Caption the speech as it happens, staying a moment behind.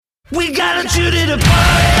We gotta tune it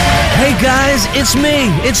apart. Hey guys, it's me.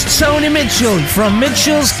 It's Tony Mitchell from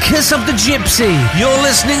Mitchell's Kiss of the Gypsy. You're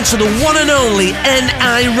listening to the one and only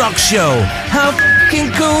N.I. Rock Show. How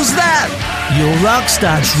f***ing cool's that? Your rock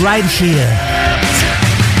starts right here.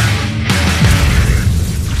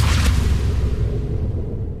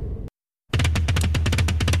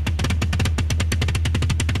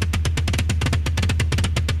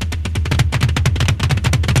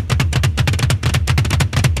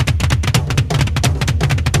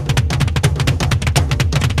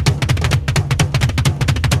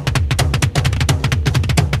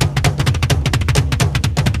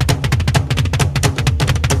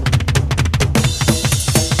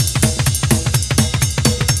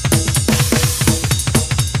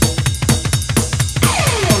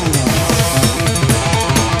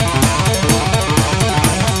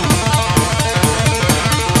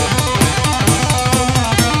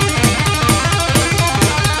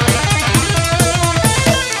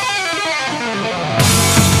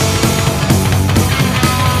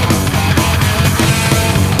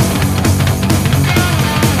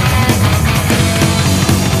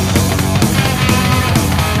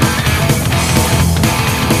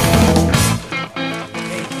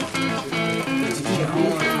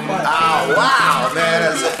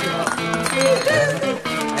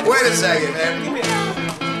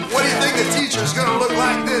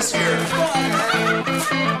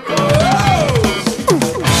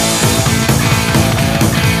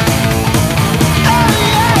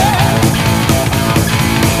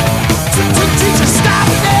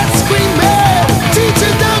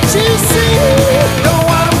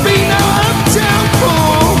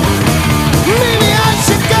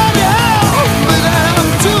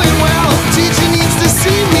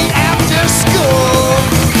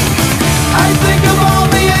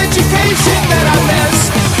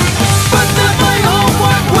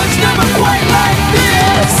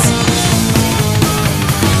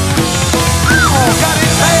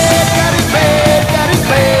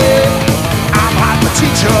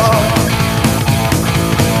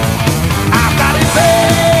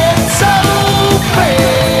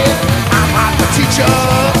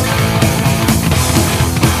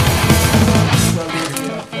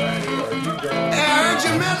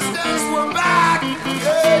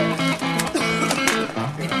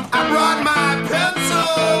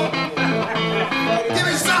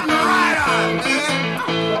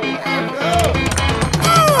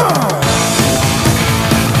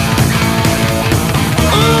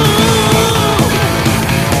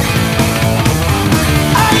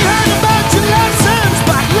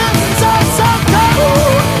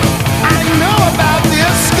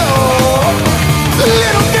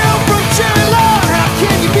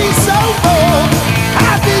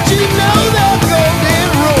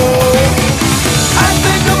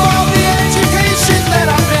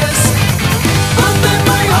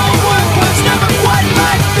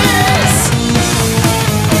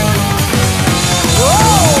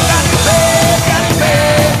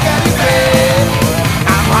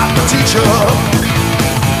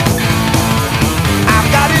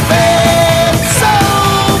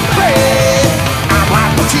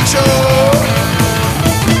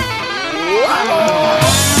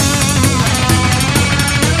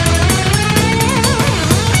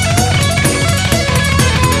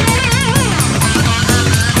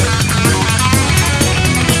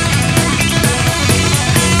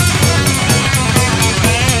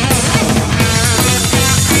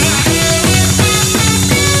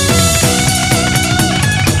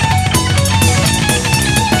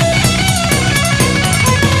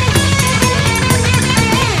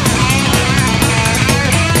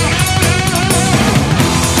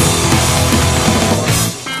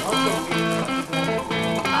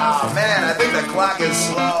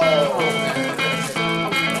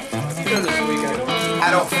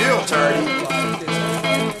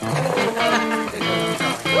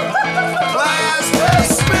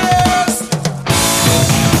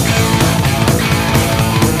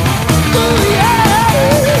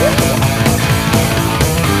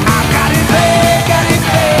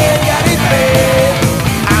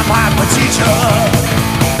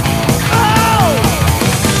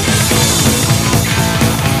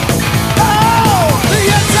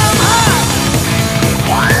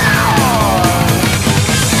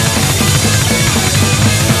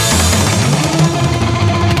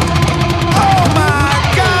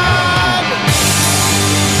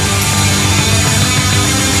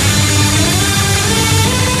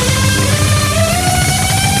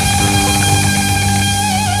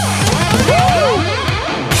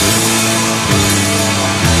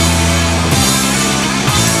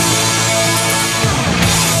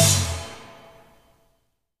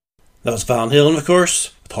 That was Van Halen, of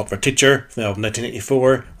course, with Hot for Teacher from the album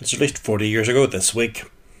 1984, which was released 40 years ago this week.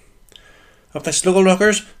 Up next, local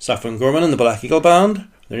rockers, Zeppelin Gorman and the Black Eagle Band,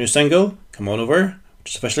 their new single, Come On Over,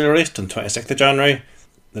 which was officially released on 26th of January,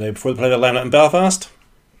 the day before they played the Limelight in Belfast.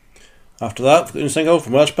 After that, the new single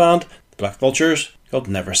from Welsh band, the Black Vultures, called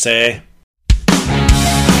Never Say.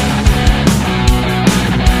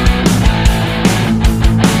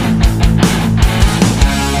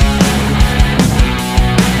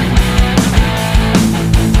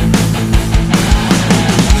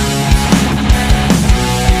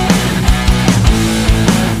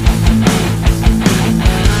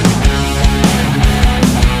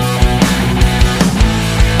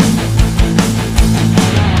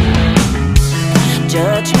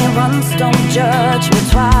 Judge me once, don't judge me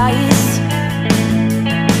twice.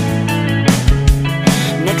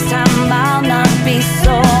 Next time I'll not be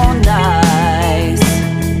so nice.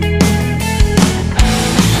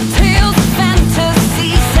 Tales of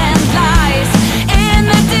fantasies and lies. In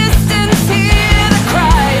the distance hear the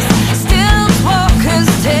cries. Still walkers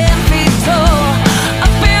 10 feet tall.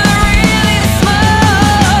 Up in the really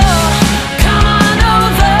small. Come on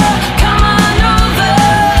over,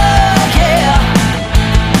 yeah.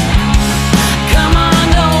 Come on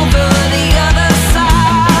over the other side.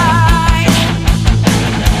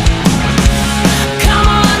 Come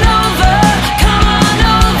on over,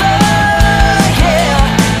 yeah.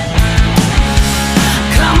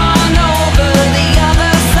 Come on over the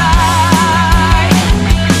other side.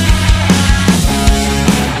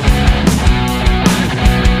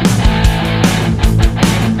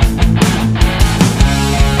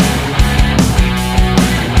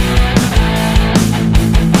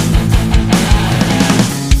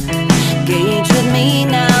 Gauge with me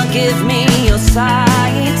now, give me your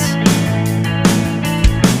sight.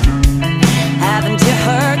 Haven't you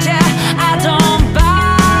heard yet? I don't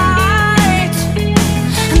bite.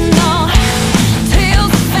 No,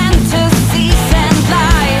 tales of fantasies and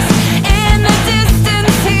lies. In the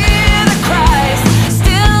distance hear the cries.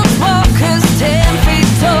 Still walkers 10 feet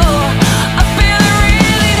tall. Up in the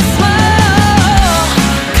really small.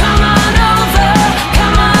 Come on over,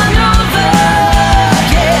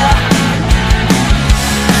 yeah.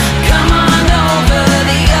 Come on over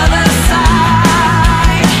the other side.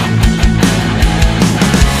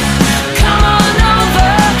 Come on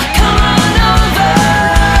over,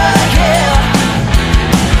 yeah.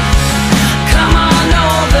 Come on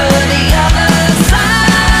over the other side.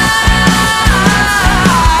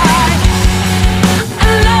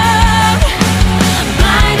 Alone,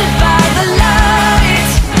 blinded by the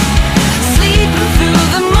light, sleeping through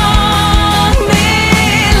the morning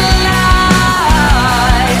light.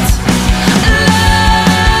 Alone,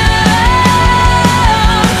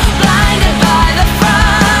 blinded by the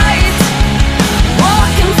fright,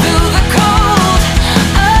 walking through the cold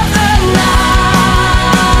of the night.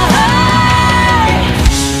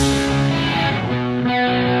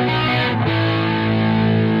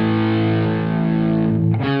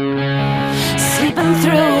 Sleeping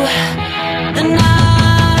through the night.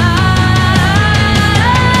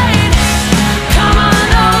 Come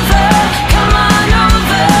on over,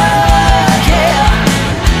 yeah.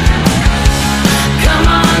 Come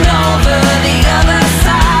on over the other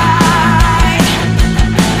side.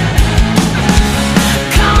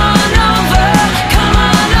 Come on over,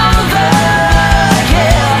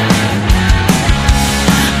 yeah.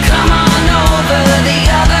 Come on over the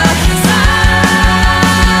other side.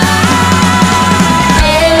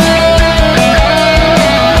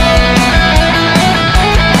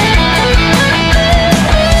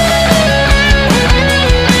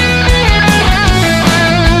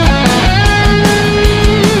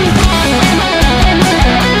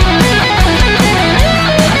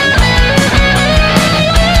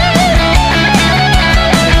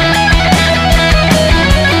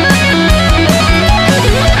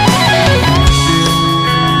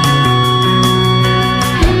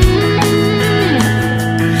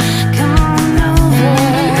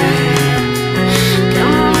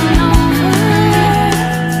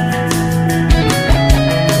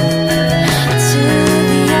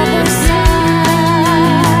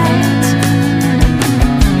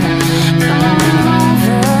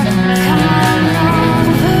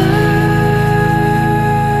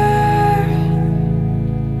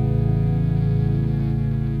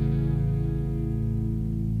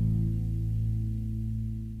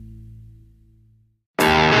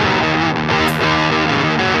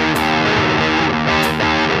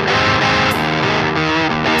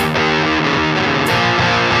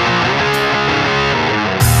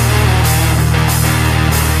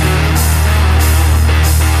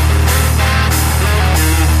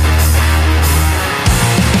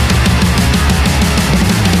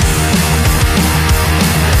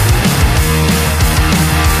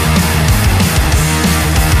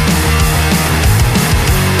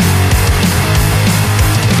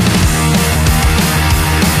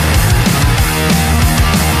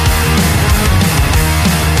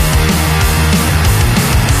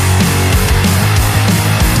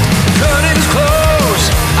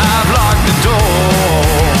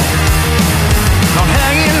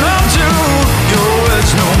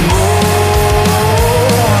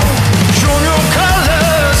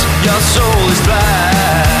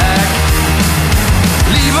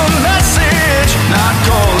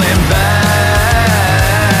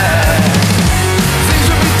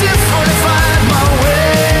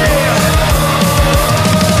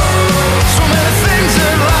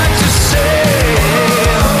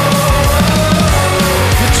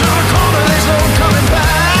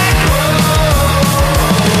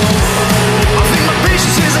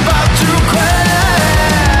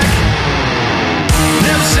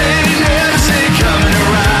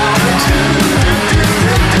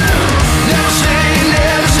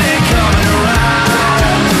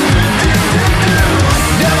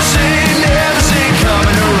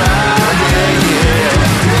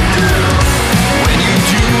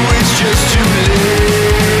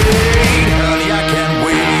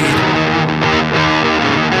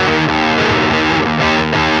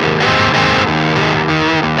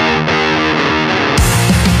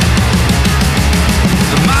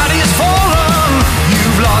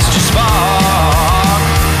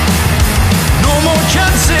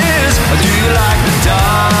 like the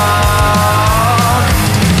dark.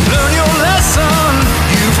 Learn your lesson,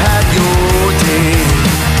 you've had your day.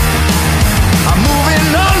 I'm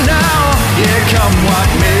moving on now, yeah, come what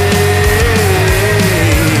may.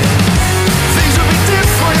 Things will be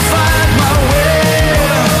different if I had my way.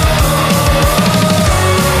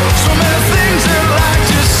 So many things I'd like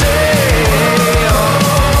to say.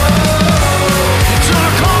 Turn a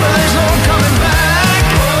corner, there's no coming back.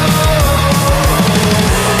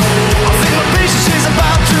 I think my patience is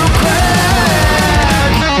about to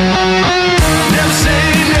crack. Never say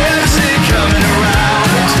coming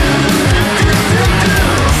around.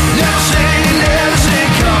 Never say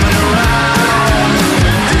coming around.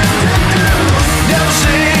 Never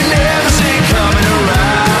say coming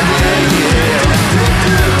around. Yeah, yeah.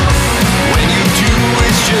 When you do,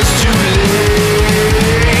 it's just too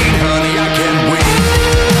late. Honey, I can't wait.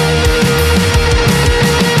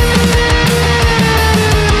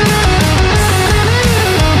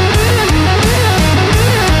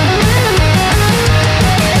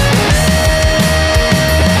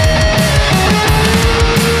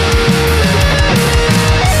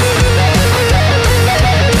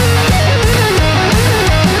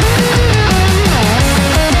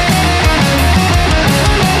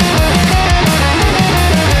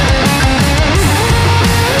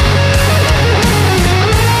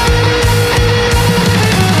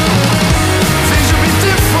 Things would be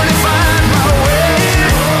different if I had my way.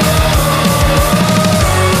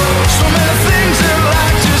 So many things I'd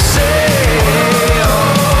like to say.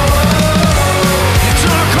 You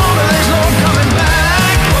turn a corner, there's no coming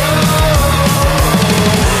back.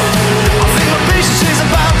 I think my patience is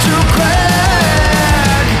about to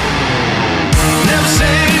crack. Never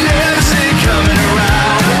say coming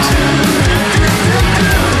around.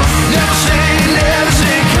 Never say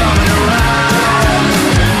coming around.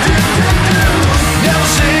 Never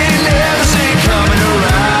say coming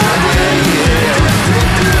around. Yeah, yeah.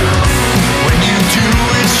 When you do,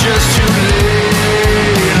 it's just too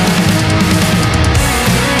late.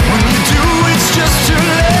 When you do, it's just too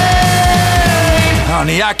late.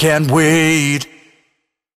 Honey, I can't wait.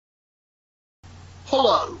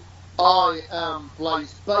 Hello, I am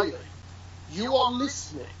Bayley. You are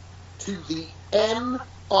listening to the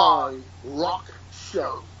N.I. Rock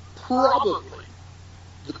Show, probably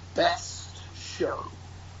the best show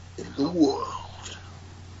in the world.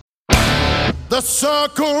 The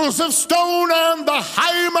circles of stone and the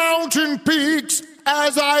high mountain peaks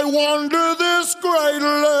as I wander this great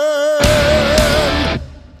land.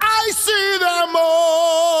 I see them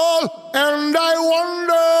all and I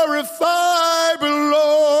wonder if I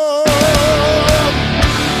belong.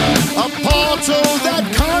 A portal that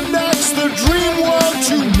connects the dream world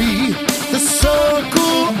to me, the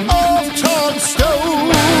circle of torn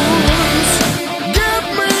stones. Give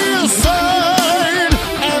me a sign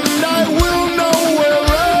and I will know where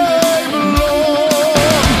I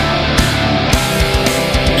belong.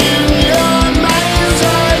 In your mind's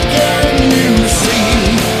eye can you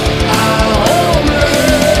see our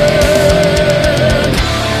homeland?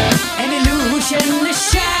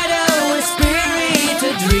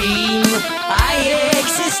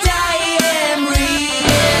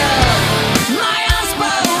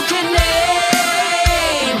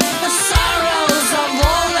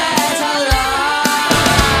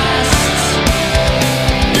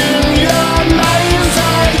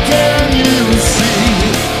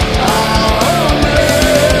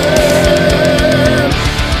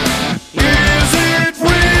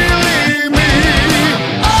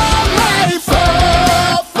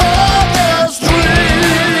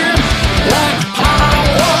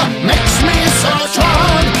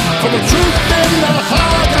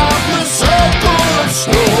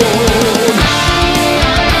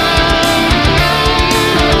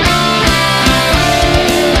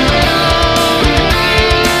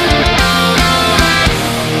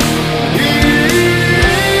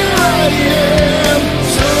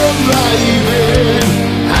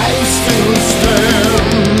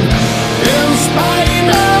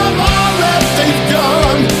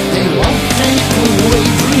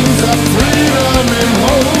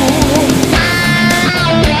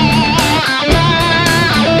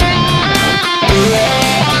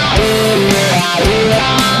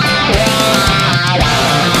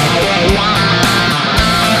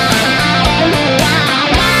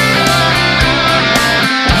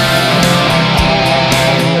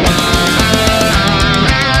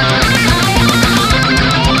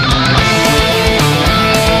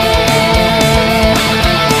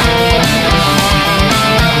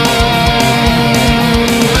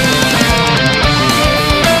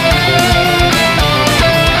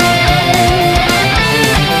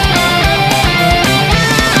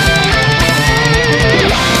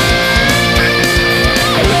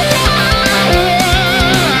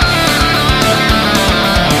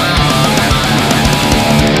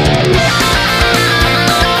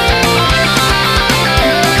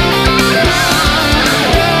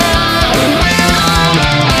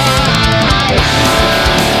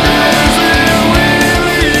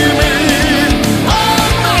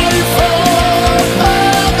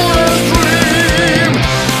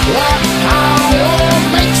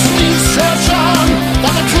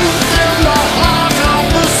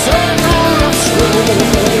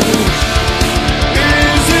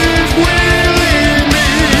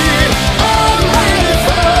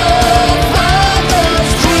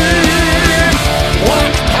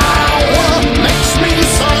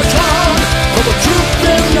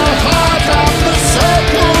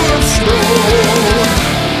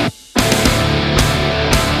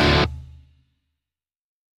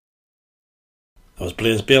 That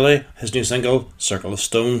was Bayley, his new single, Circle of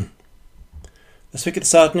Stone. This week at the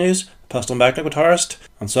sad news, Pastel Magnum guitarist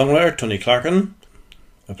and songwriter Tony Clarkin.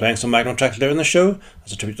 We're playing some Magnum tracks later in the show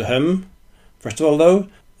as a tribute to him. First of all though,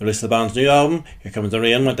 the release of the band's new album, Here Comes the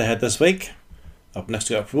Rain, went ahead this week. Up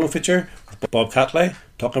next we got a promo feature with Bob Catley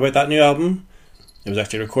talking about that new album. It was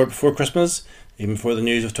actually recorded before Christmas, even before the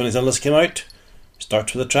news of Tony's illness came out. It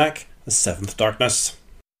starts with the track, The Seventh Darkness.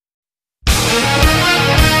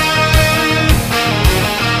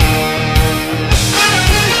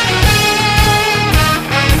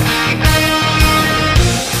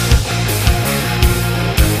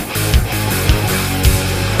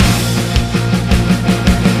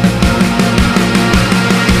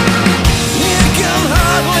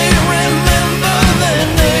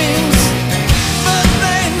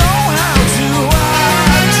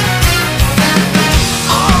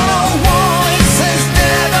 On a wall it says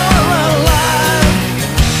dead or alive.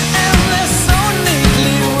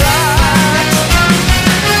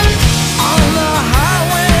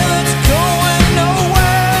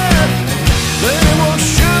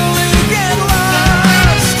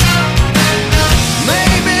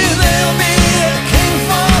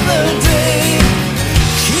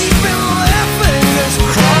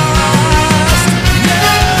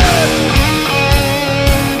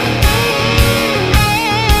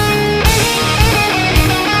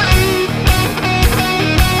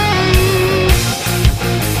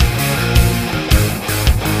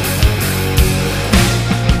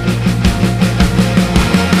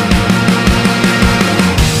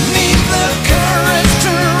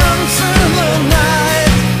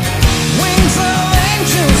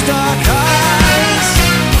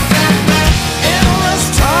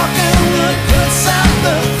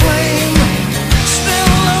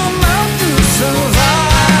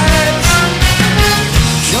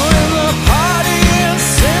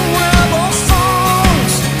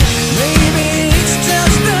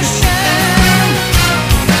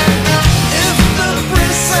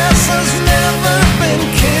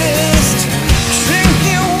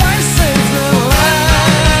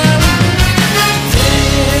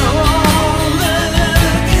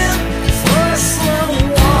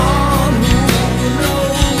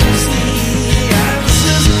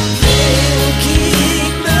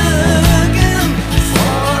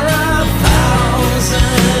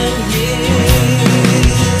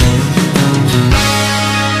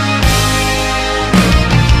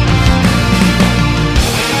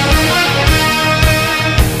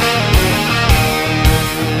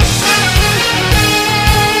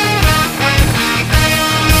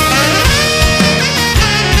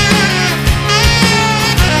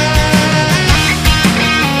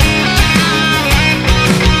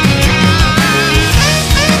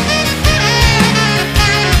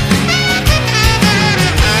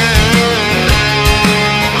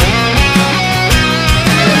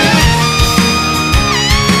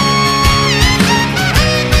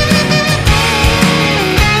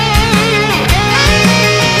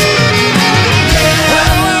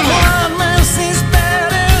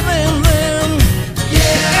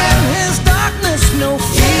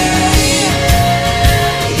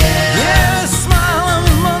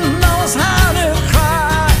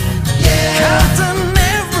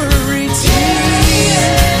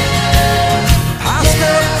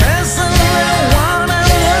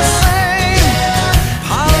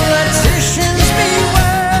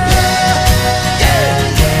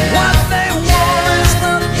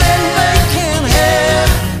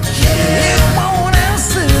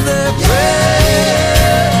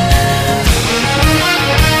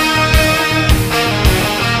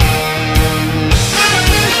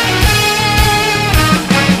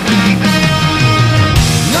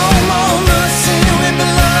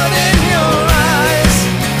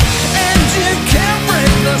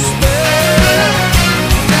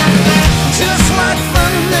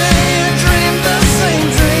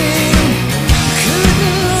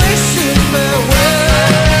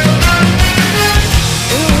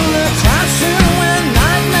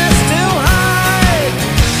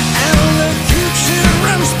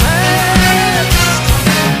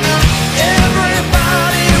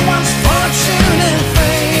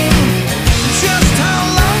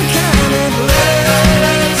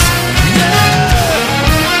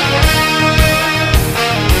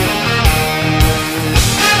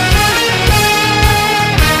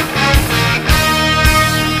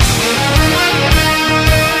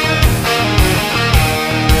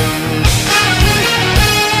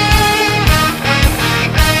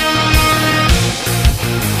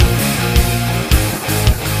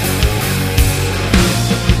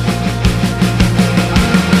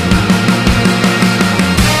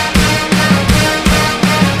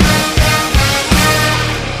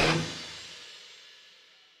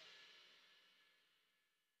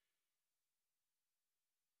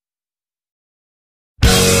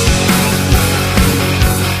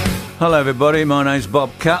 Hello everybody, my name's Bob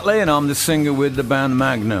Catley and I'm the singer with the band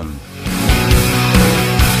Magnum.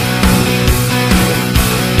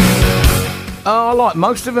 Oh, I like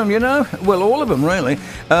most of them, you know. Well, all of them really.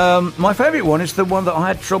 My favourite one is the one that I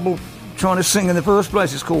had trouble trying to sing in the first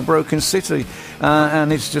place. It's called Broken City,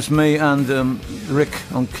 and it's just me and Rick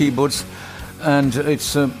on keyboards, and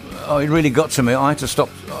it really got to me. I had to stop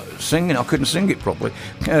singing. I couldn't sing it properly.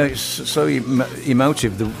 It's so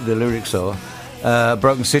emotive, the lyrics are.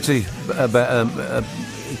 Broken City, about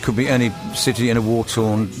it could be any city in a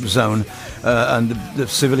war-torn zone, and the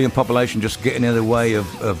civilian population just getting in the way of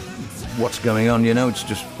what's going on. You know, it's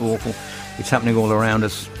just awful. It's happening all around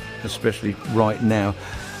us, especially right now.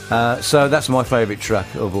 So that's my favourite track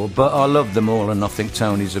of all. But I love them all, and I think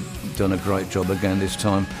Tony's done a great job again this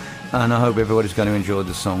time. And I hope everybody's going to enjoy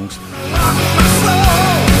the songs.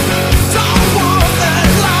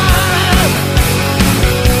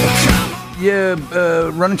 Yeah,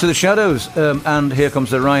 Run Into the Shadows and Here Comes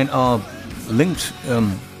the Rain are linked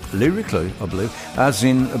lyrically, I believe, as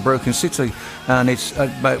in A Broken City, and it's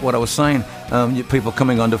about what I was saying, people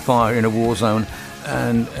coming under fire in a war zone,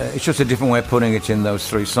 and it's just a different way of putting it in those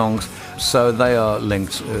three songs, so they are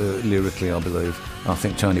linked lyrically, I believe. I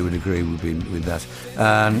think Tony would agree with that,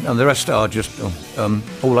 and the rest are just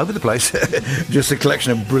all over the place, just a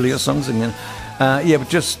collection of brilliant songs again. Yeah, but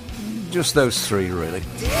just those three really.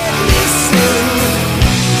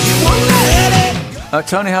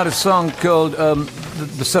 Tony had a song called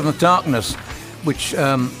The Seventh Darkness, which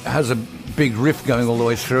has a big riff going all the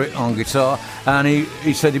way through it on guitar, and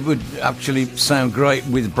he said it would actually sound great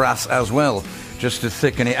with brass as well, just to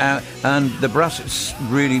thicken it out, and the brass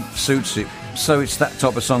really suits it. So it's that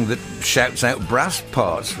type of song that shouts out brass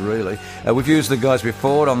parts, really. We've used the guys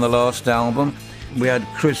before on the last album. We had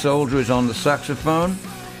Chris Aldridge on the saxophone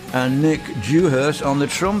and Nick Dewhurst on the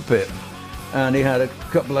trumpet, and he had a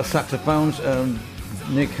couple of saxophones.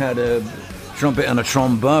 Nick had a trumpet and a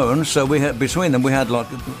trombone, so we had between them we had like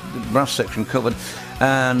the brass section covered,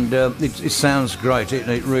 and it sounds great.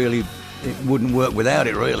 It really wouldn't work without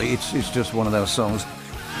it. Really, it's just one of those songs.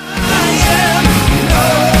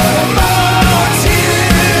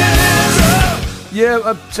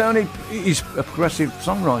 Yeah, Tony, he's a progressive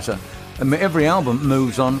songwriter. I mean, every album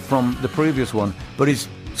moves on from the previous one, but he's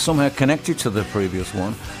somehow connected to the previous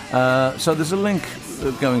one. So there's a link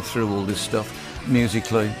going through all this stuff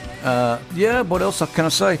musically. Yeah, what else can I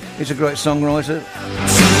say? He's a great songwriter.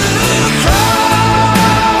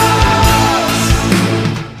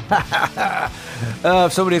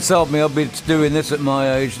 If somebody had told me I'd be doing this at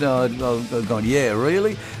my age, I'd gone, yeah,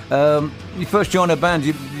 really? You first join a band,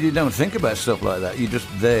 you don't think about stuff like that. You're just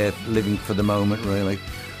there, living for the moment, really.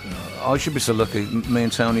 I should be so lucky. Me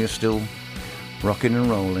and Tony are still rocking and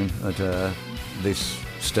rolling at this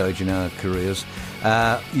stage in our careers.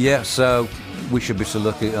 Yeah, so we should be so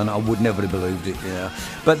lucky, and I would never have believed it, yeah.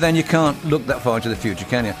 But then you can't look that far into the future,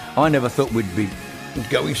 can you? I never thought we'd be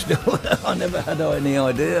going still. I never had any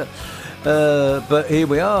idea. But here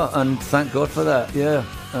we are, and thank God for that, yeah.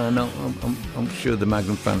 No, I'm sure the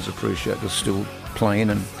Magnum fans appreciate us still playing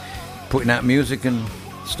and putting out music and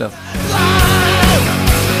stuff.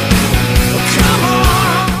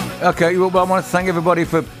 Okay, well, I want to thank everybody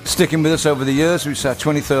for sticking with us over the years. It's our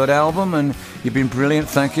 23rd album, and you've been brilliant,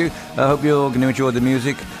 thank you. I hope you're all going to enjoy the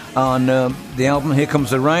music on the album Here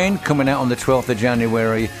Comes the Rain, coming out on the 12th of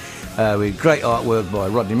January, with great artwork by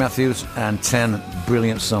Rodney Matthews and 10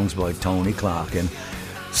 brilliant songs by Tony Clark. And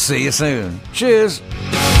see you soon. Cheers!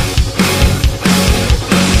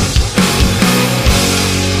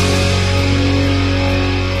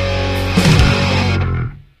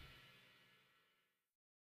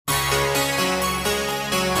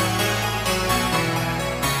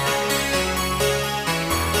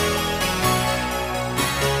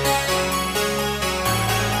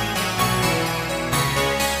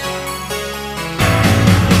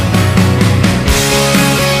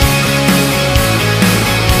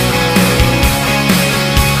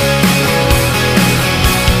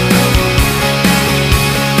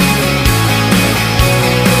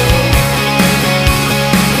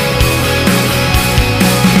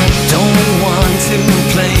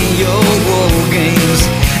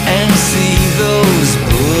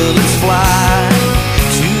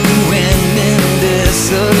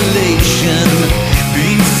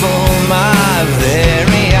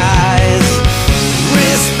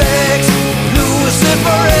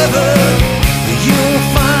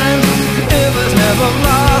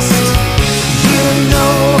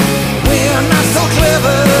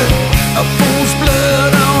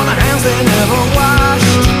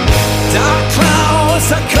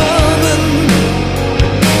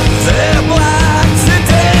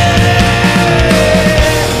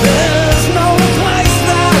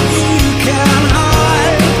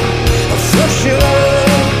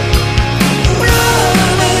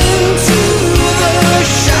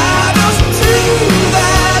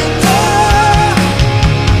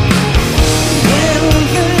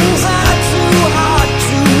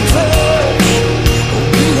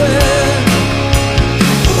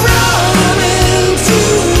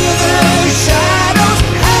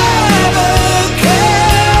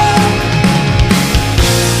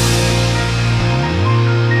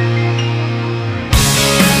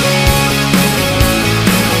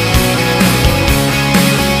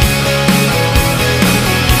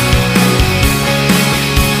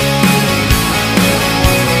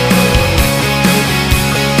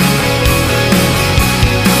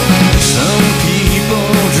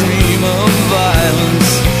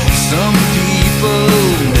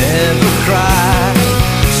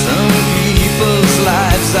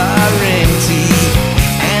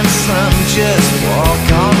 just walk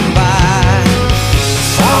on by.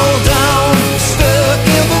 Fall down, stuck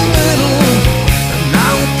in the middle.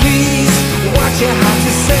 Now please, what you have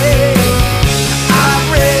to say. I've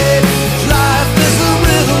read life is a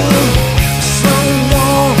riddle.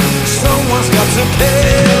 Someone's got to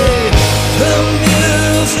pay. The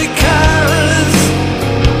music carries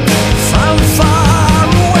from far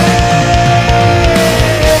away.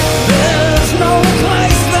 There's no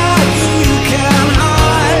place that you can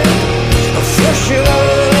hide for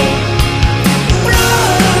sure.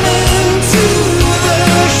 Run into the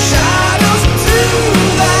shadows to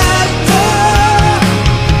that door.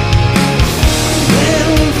 When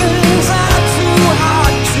things are too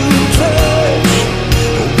hard to touch,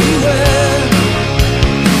 beware.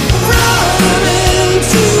 Run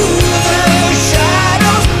into the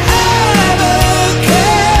shadows, have a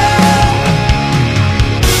care.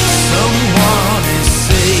 Someone is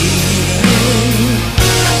saying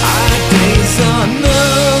our days are numbered.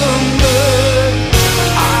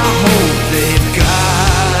 I hope they've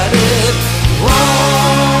got it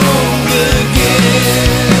wrong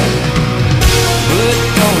again. But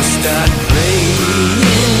don't start praying.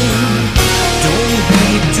 Don't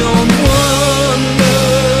weep, don't wonder.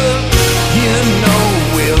 You know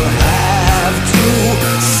we'll have to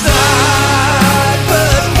start.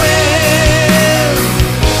 But when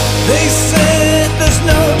they said there's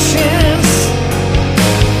no chance,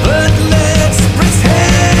 but let's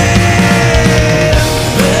pretend.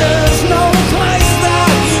 There's no place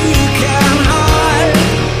that you can hide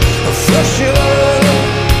for sure.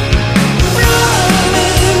 Run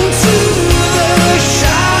into the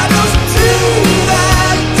shadows to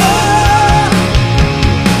that door.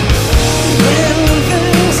 When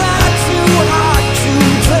things are too hard to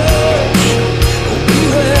touch,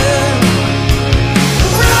 beware.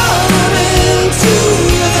 Run into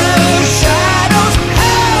the shadows,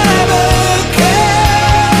 have a care.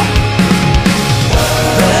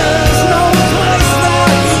 There's no place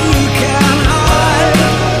that you can hide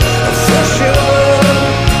for sure.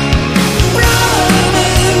 Run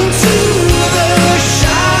into the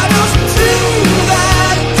shadows to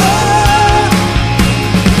that door.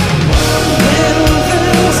 When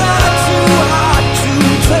things are too hard to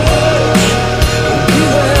touch,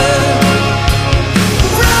 beware.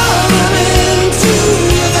 Run into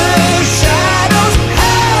the shadows,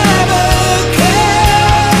 have a care.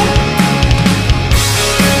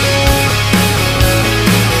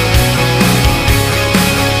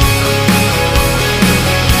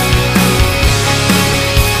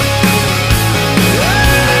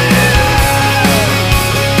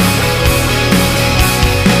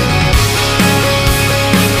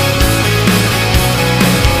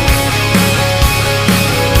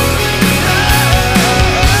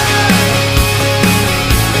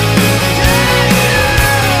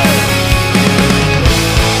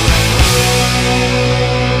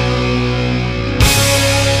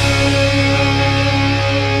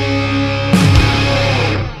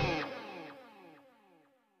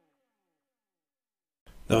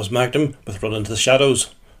 That was Magnum with Run Into the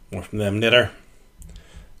Shadows. More from them later.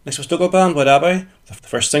 Next was Dougal Band by Abbey, the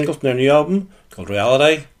first single from their new album called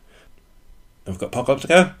Reality. Then we've got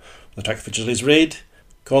Apocalyptica with a track features Liz Reed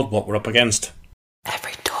called What We're Up Against.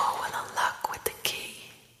 Every door will unlock with the key.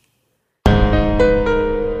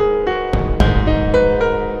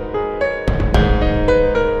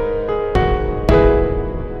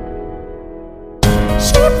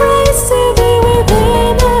 She prays to be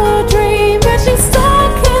within a dream, but she's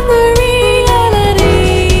stuck in the reality.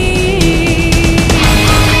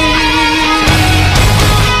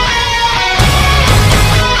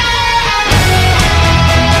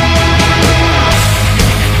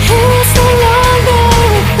 Here's the light.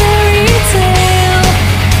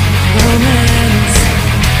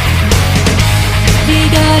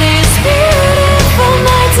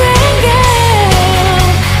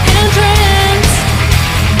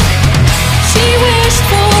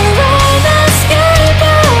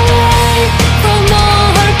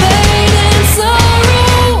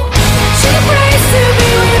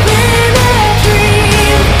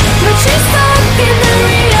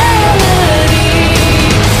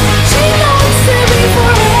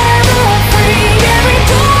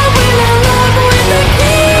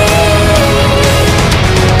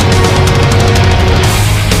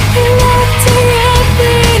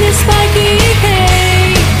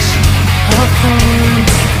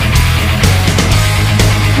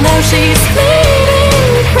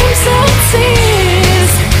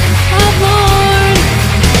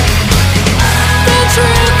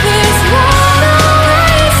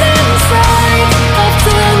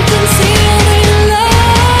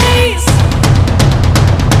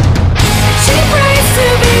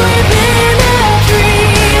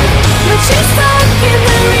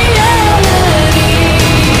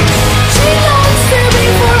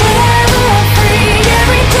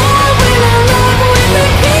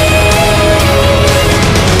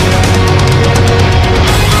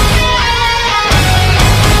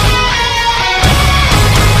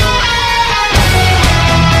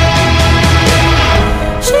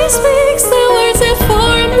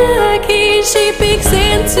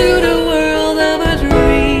 into the world of our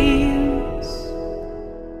dreams.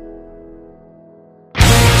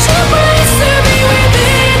 She wants to be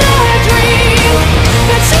within our dream,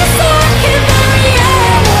 but she's stuck in the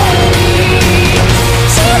reality.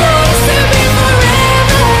 She wants to be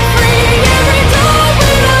forever free. Every door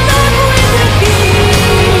will unlock with a key.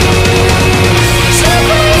 She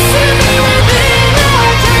wants to be within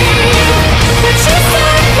our dream, but she's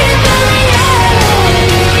stuck in the reality.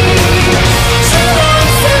 She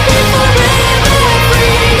wants to be forever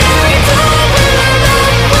free. Every door will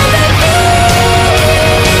unlock with a key.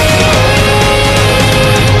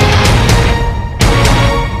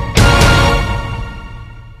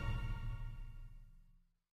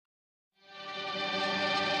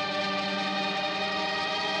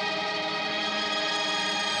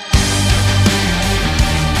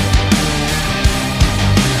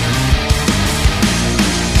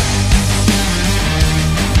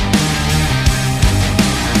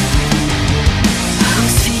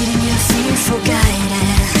 Who's feeding you fearful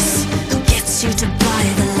guidance? Who gets you to buy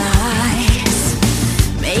the lies?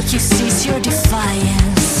 Make you cease your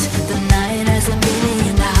defiance. The night has a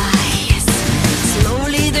million eyes.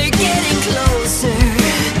 Slowly they're getting closer,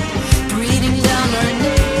 breathing down our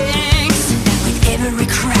necks. With every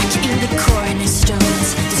crack in the cornerstones,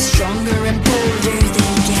 the stronger and bolder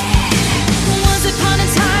they get. Once upon a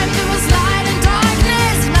time there was light and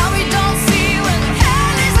darkness. Now we don't see when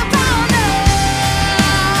hell is upon us,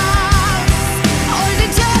 or the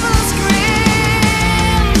devil's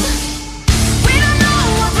grin. We don't know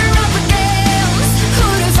what we're up against. Who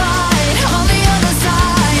to fight on the other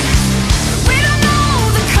side? We don't know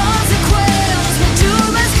the consequence when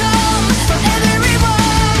doom has come for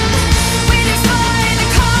everyone. We defy the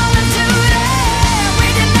call of duty. We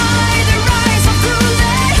deny the rise of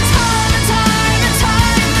cruelty. Time and time and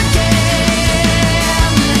time again.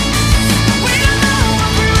 We don't know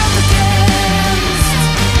what we're up against.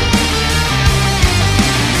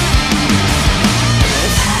 The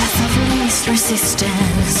path of least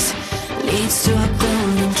resistance leads to a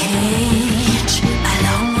golden cage. A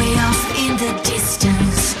long way off in the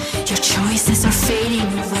distance, your choices are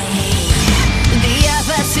fading away. The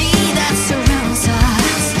apathy that surrounds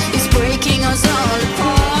us is breaking us all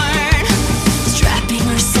apart. Strapping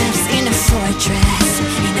ourselves in a fortress,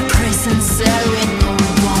 in a prison cell with no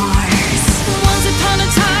bars. Once upon a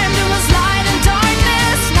time there was light and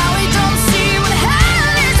darkness. Now we don't see what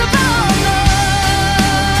hell is upon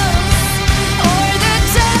us, or the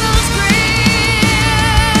devil's grin.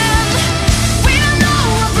 We don't know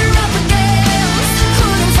what we're up against. Who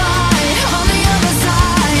to fight on the other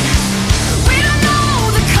side? We don't know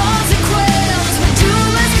the consequence when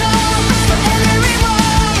doom has come for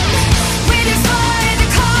everyone. We defy the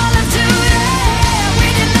call of duty. We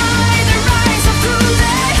deny the rise of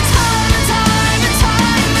cruelty. Time and time and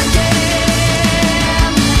time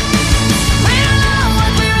again. We don't know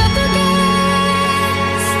what we're up against.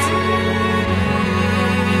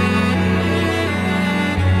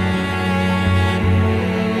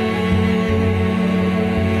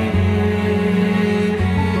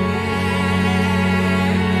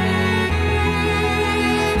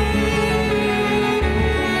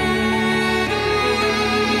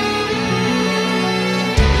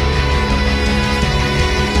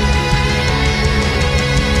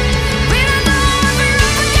 We don't know what we're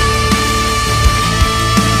up against.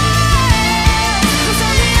 Who's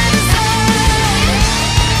on the other side?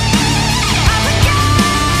 Up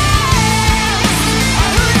against, or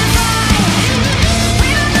who to fight? We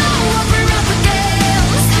don't know what we're up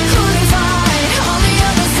against. Who to fight on the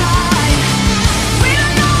other side? We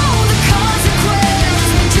don't know the consequence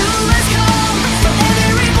when doom has come for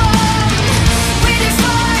everyone. We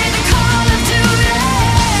defy the call of duty.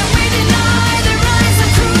 We deny the rise of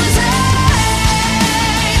cruelty.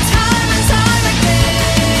 Time and time again.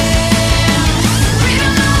 We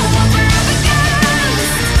don't know what we're up against.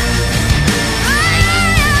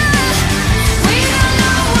 We don't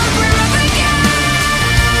know what we're up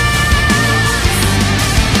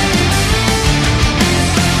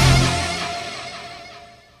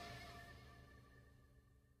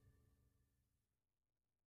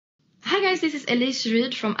Hi guys, this is Elise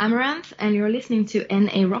Reed from Amaranth, and you're listening to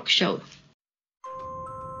NA Rock Show.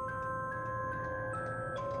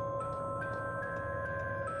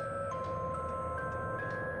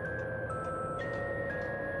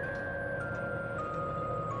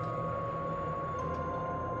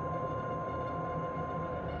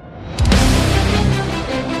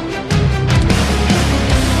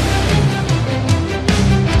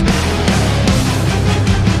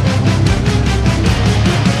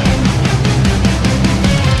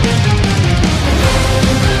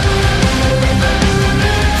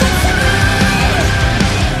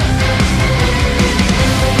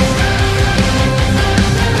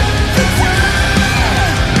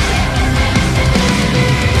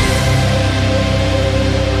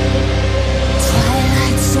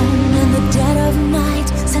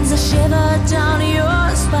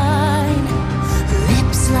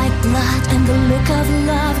 and the look of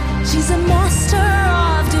love. She's a master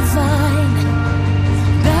of divine.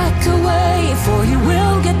 Back away, for you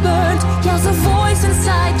will get burned, yells a voice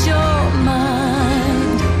inside your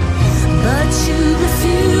mind. But you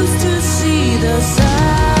refuse to see the signs.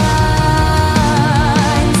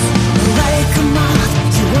 Like a moth,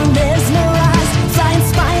 you were mesmerized, flying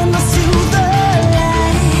spineless to the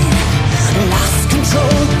light. Lost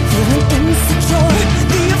control, feeling insecure,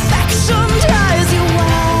 the affection drives you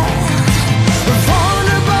wild.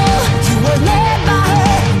 Vulnerable, you were led by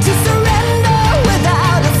her to surrender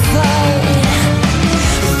without a fight.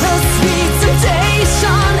 The sweet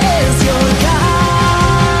temptation is your guide.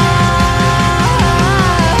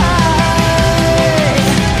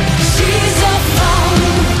 She's a femme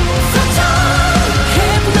fatale,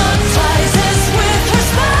 hypnotizes with her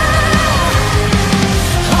spell.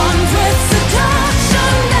 Armed with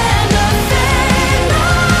seduction and a vanity.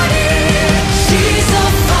 She's a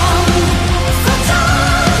femme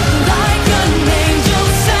fatale, like an angel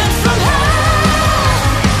sent from hell.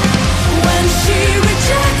 When she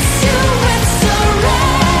rejects you with serenity.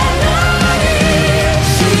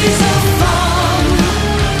 She's a femme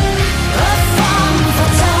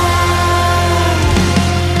fatale.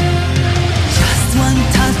 Just one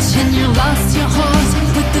touch and you lost your horse,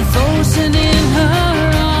 with devotion in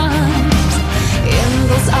her arms. In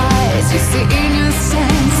those eyes you see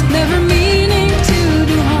innocence, never meaning to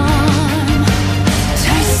do harm.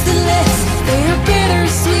 Taste the lips, they are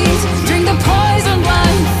bittersweet. Drink the poison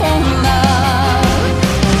wine for love.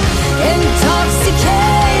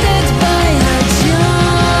 Intoxicated by her charm.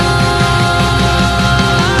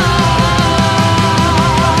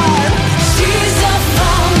 She's a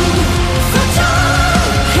femme fatale,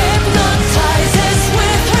 hypnotizes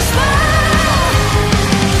with her spell.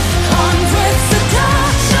 Armed with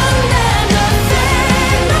seduction and a vanity.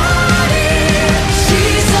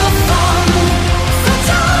 She's a femme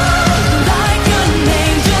fatale, like an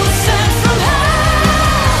angel sent from hell.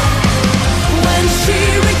 When she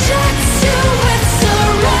rejects you with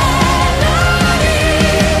serenity.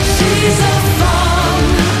 She's a femme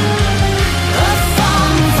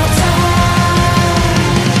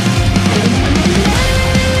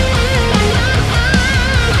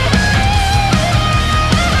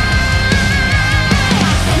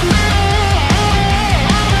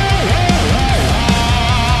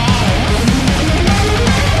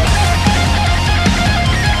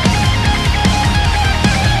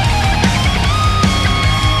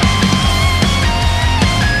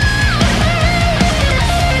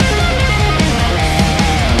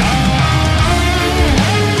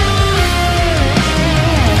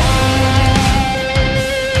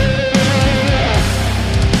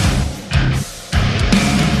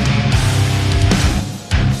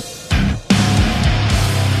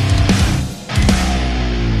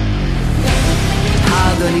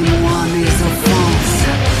Pardonnez-moi mes offenses,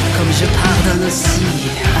 comme je pardonne aussi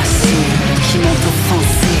à ceux qui m'ont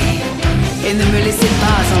offensé. Et ne me laissez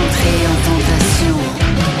pas entrer en tentation,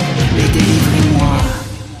 mais délivrez-moi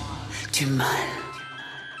du mal.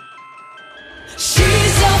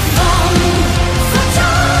 She's a femme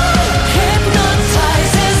fatale,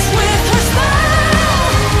 hypnotizes with her spell.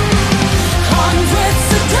 Armed with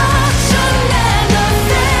seduction and a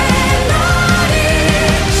vanity.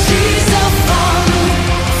 She's a femme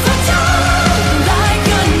fatale, like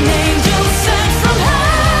an angel sent from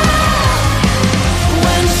hell.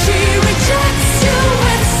 When she rejects you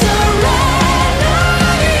with serenity.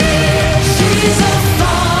 She's a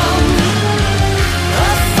femme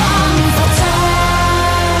fatale.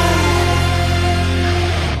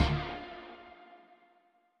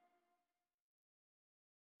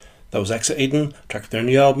 That was Exit Eden, track from their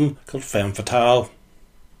new album called Femme Fatale.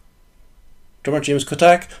 Drummer James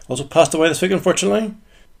Kotak also passed away this week, unfortunately. He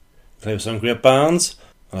played with some great bands.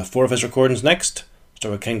 I'll have 4 of his recordings next.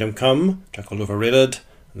 Start with Kingdom Come, track called Overrated,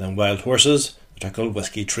 and then Wild Horses, the track called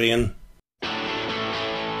Whiskey Train.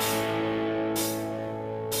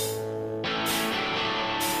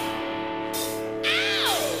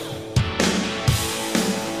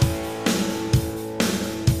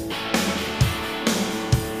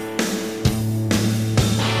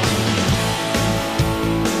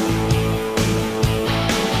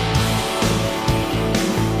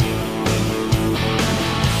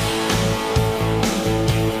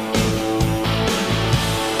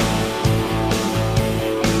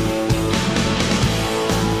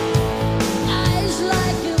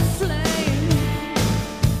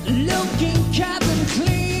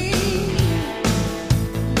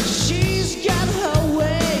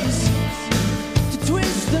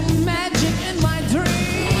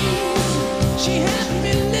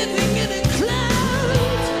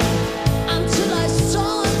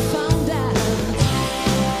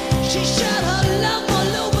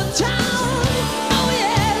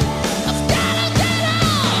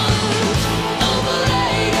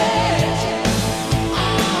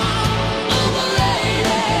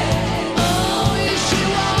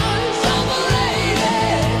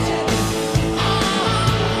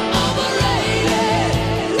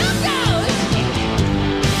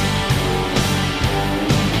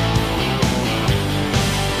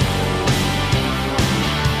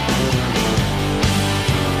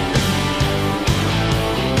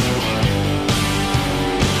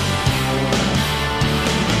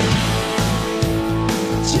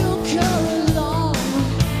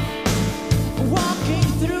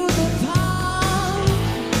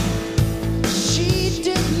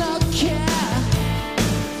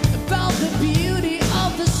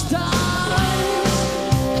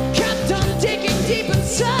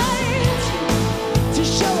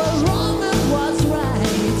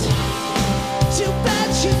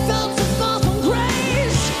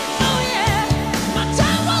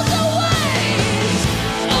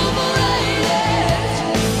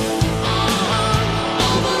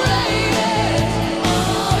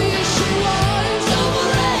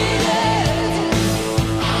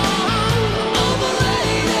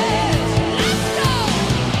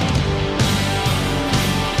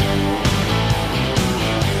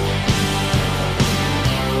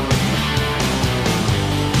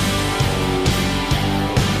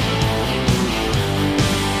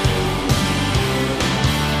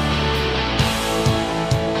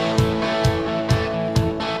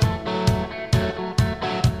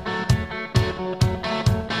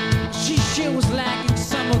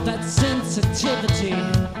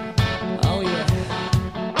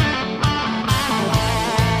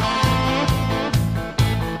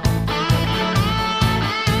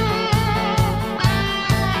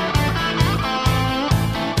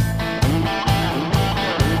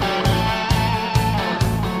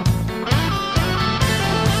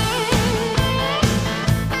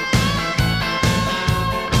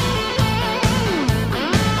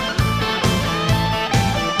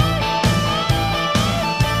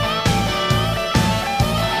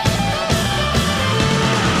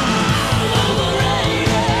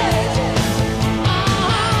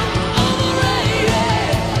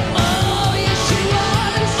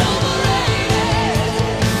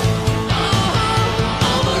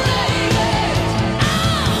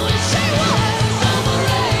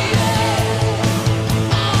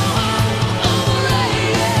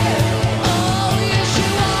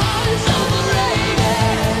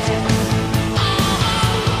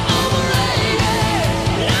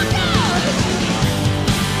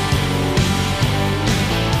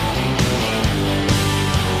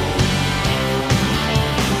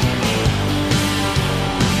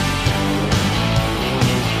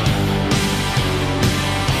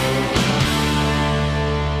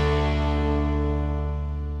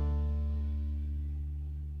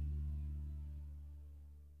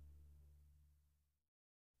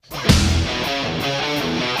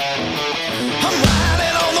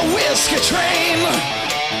 train.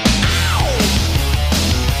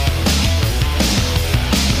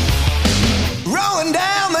 Rolling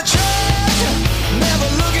down the track, never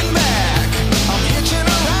looking back. I'm hitching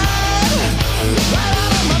a ride, right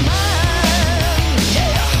out of my mind.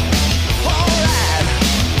 Yeah, alright.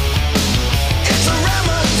 It's a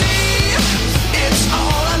remedy, it's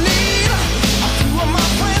all I need. A few of my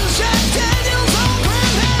friends, Jack Daniels on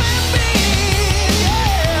Grand Bean.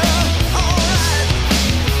 Yeah, alright.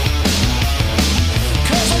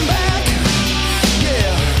 'Cause I'm back,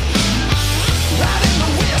 yeah, riding the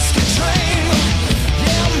whiskey train.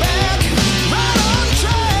 Yeah, I'm back, right on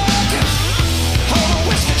track, on the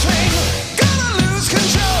whiskey train. Gonna lose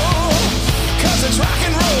control, 'cause it's rock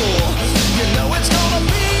and roll. You know it's gonna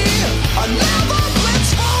be another blitz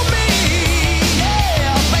for me.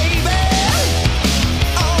 Yeah, baby.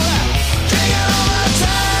 Alright, drinking all the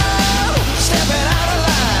time, stepping out of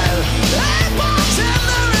line. Like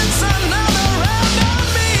bartender, it's another round on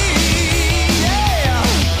me.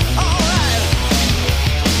 Yeah, alright.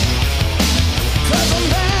 'Cause I'm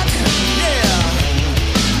back, yeah,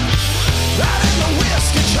 riding the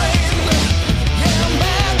whiskey train. Yeah, I'm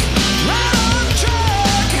back, right on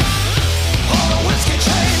track, on the whiskey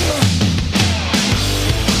train.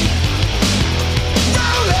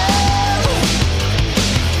 Rolling,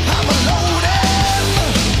 I'm loaded.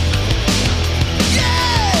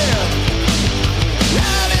 Yeah,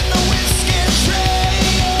 riding the whiskey train.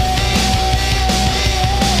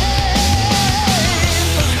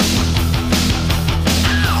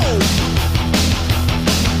 Ow!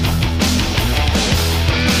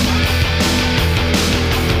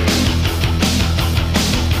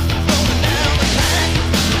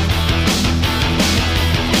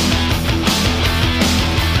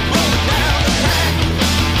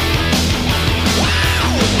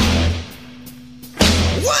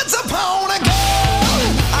 Once upon a girl,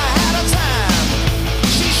 I had a time.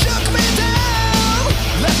 She shook me down,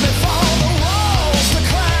 let me fall the walls to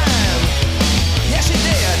climb. Yeah, she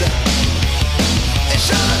did. It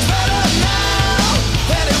sure looks better now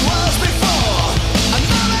than it was before.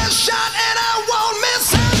 Another shot and I won't miss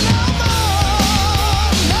it no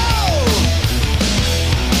more. No.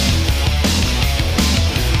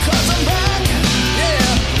 'Cause I'm back,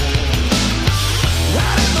 yeah,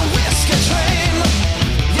 riding the whiskey train.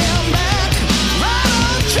 Yeah, I'm back, right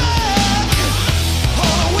on track,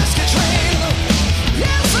 on a whiskey train.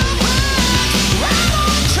 Yes, I'm back, right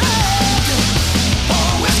on track, on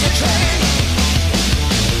a whiskey train.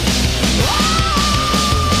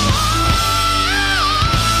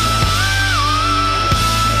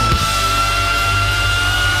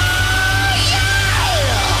 Yeah,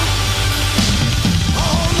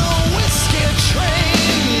 on the whiskey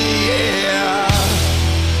train, yeah.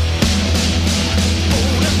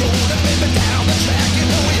 Rolling, baby, down the track. You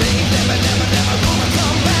know it ain't never gonna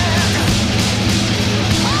come back.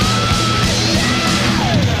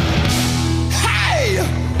 Hey!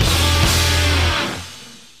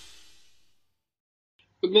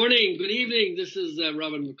 Good morning, good evening. This is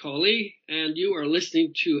Robin McAuley, and you are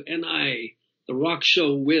listening to NI, the rock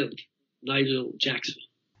show with Nigel Jackson.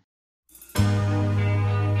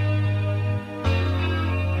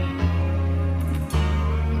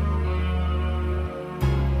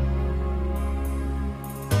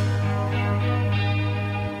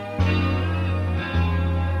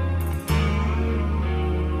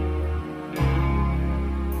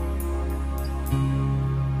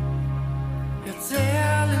 It's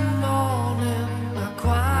early morning, not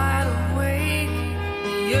quite awake.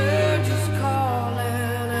 The urge is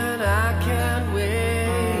calling and I can't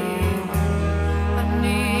wait. I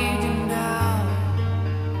need you now.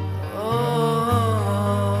 Oh,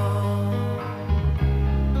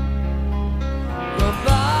 your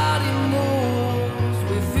body moves,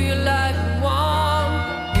 we feel like one.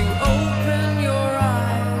 You open your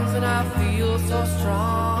eyes and I feel so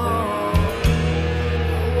strong.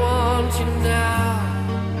 I want you now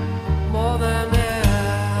more than ever.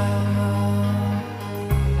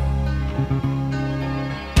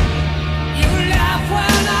 You laugh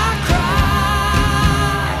when I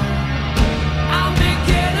cry. I'm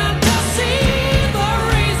beginning to see the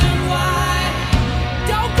reason why.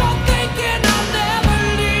 Don't go thinking I'll never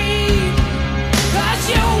leave, 'cause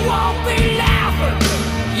you won't be laughing.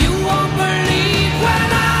 You won't believe when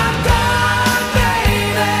I'm gone,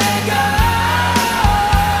 baby, gone.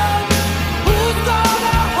 Who's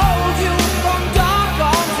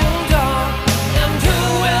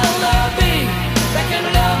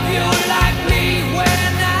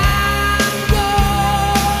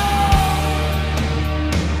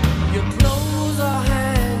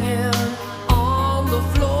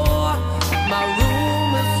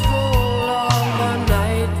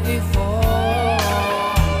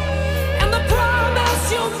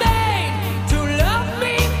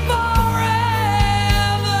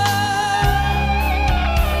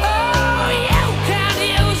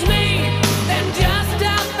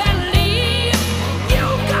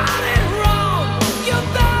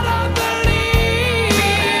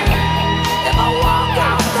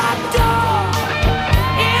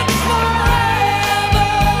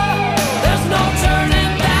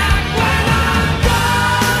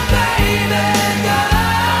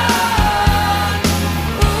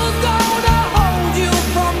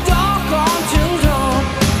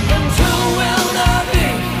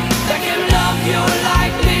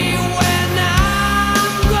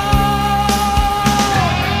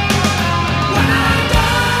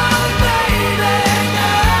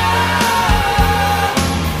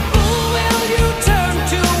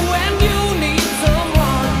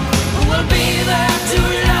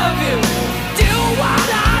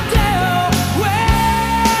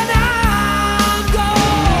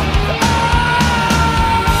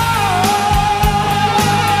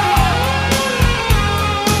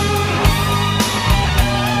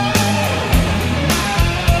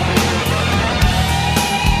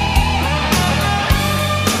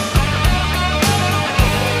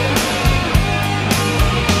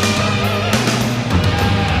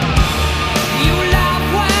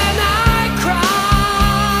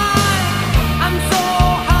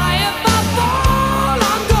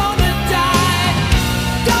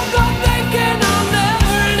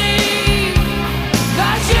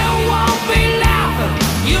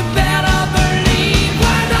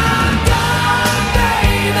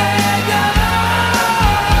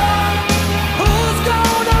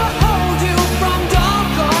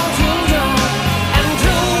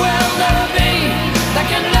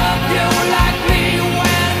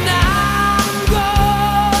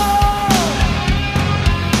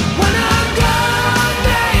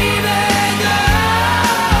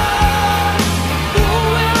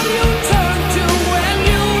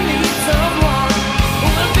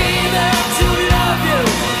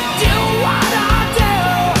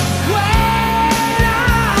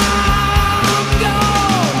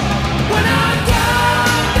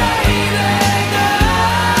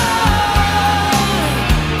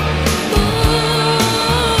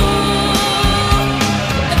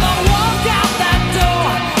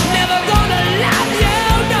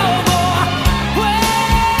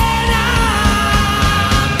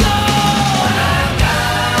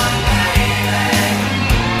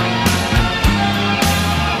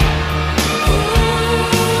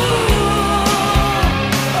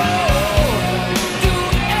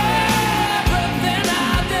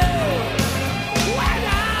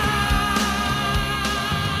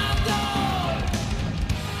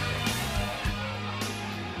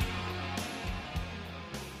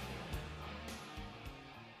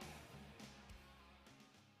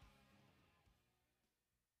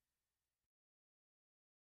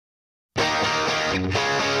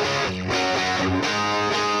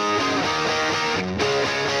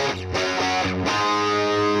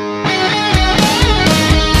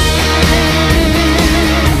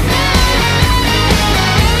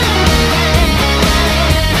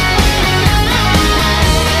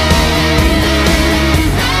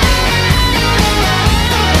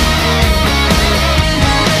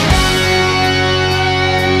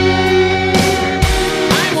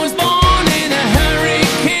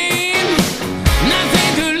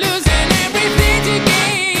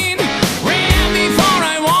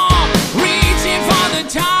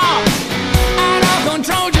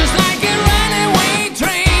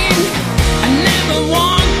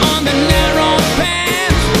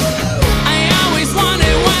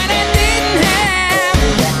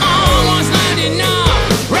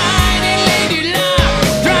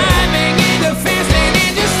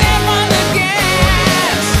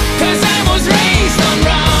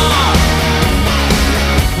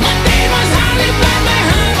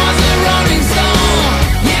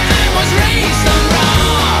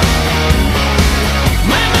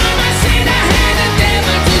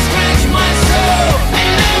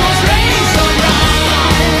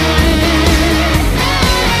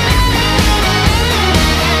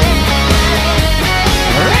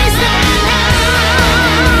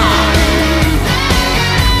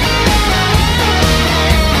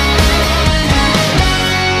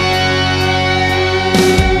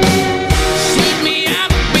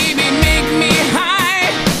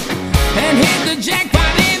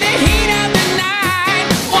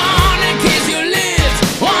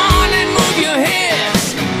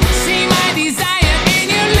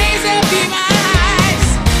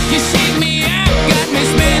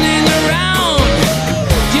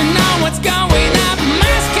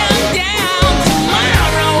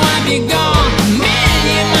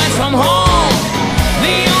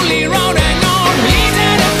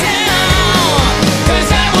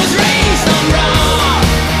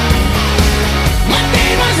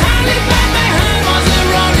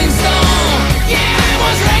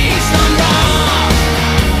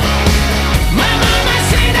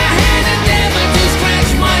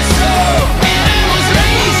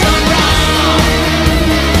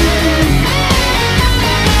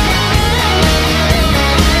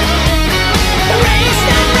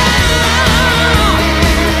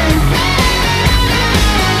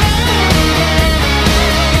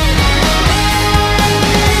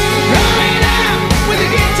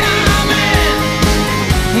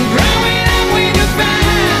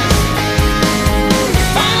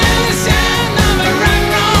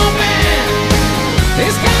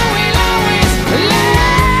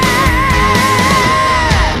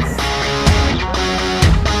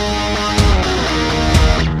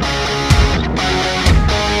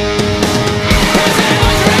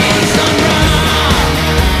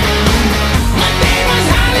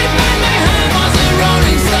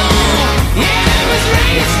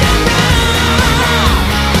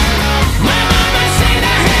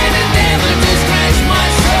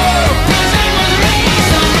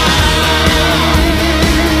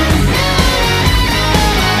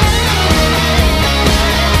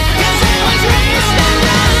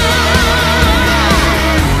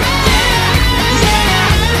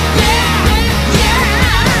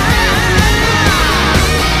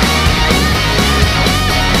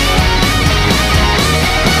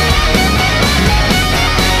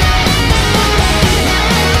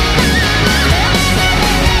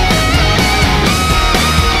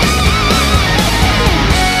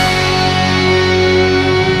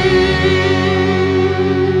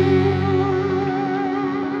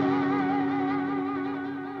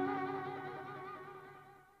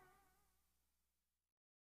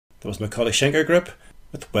There was McAuley Schenker Group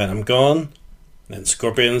with When I'm Gone, and then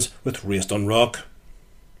Scorpions with Raised on Rock.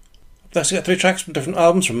 Let's get 3 tracks from different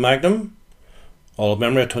albums from Magnum. All of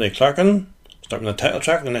Memory of Tony Clarkin, starting with the title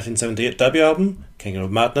track, the 1978 debut album, King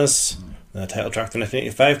of Madness, and the title track, the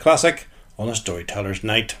 1985 classic, On a Storyteller's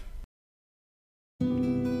Night.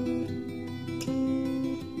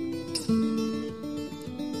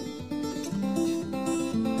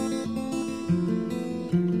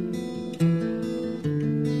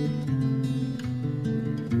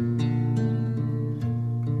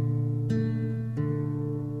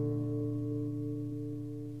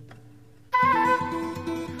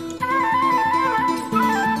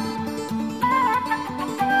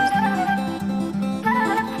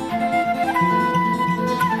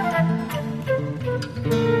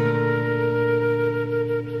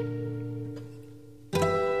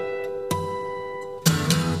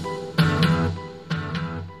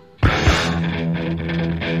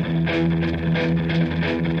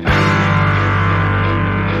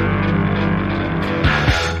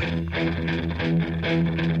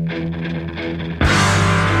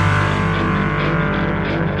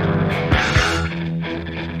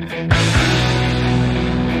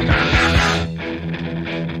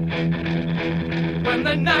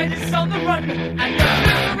 night is on the run, and your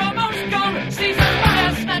friends are almost gone. She's a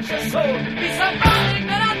fire snatcher soul, he's a burning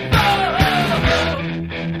that I know.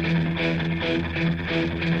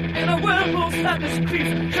 In a whirlpool sadness creeps,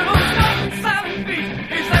 she looks up in silent feet.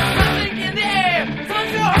 Is there something in the air,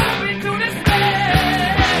 turns your hope into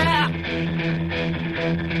despair?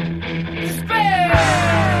 Despair.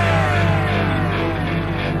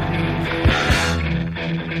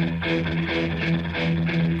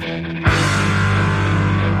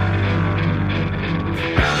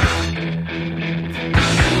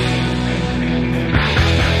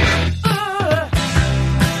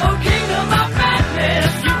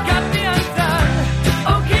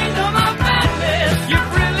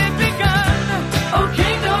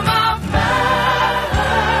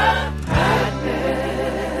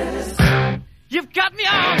 Got me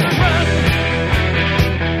on the run.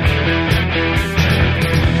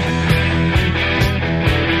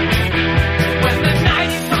 When the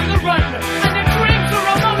night is on the run and the dreams are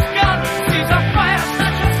almost gone, she's a fire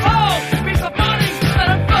snatcher soul, beats a burning that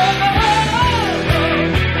I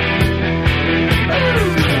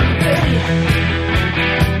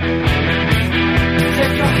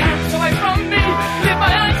Take your hands away from me, leave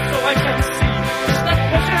my eyes so I can see. It's that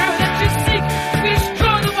pleasure that you seek, we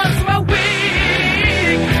destroy the ones who are weak.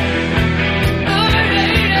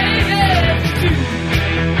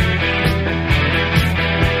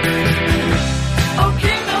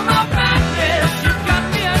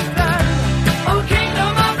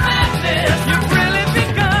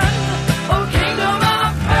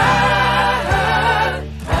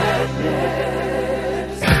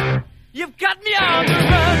 You've got me on the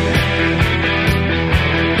run.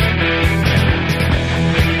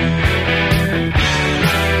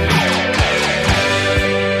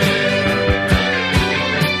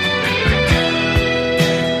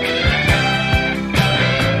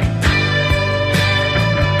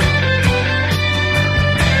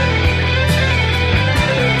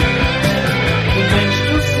 The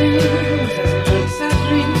minstrel sings as he takes a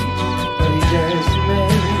drink, but he dares to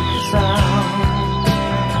make a sound.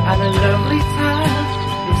 And a lovely time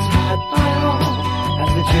is had by all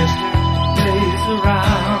as the jester plays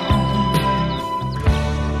around.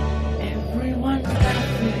 Everyone's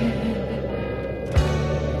laughing,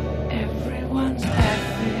 everyone's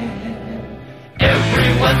laughing,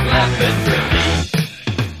 everyone's laughing to me.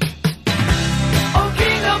 Oh,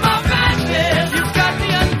 kingdom of madness, you've got me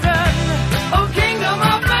undone. Oh, kingdom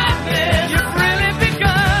of madness, you've really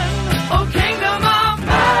begun. Oh, kingdom of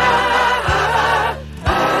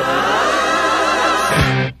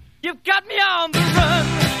you've got me on the run.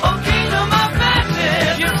 Oh, kingdom of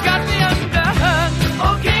madness, you've got me undone.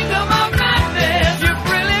 Oh, kingdom of madness, you've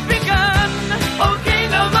really begun. Oh,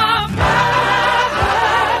 kingdom of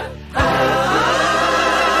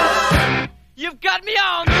you've got me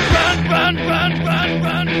on the run, run, run, run,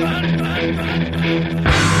 run, run, run, run, run.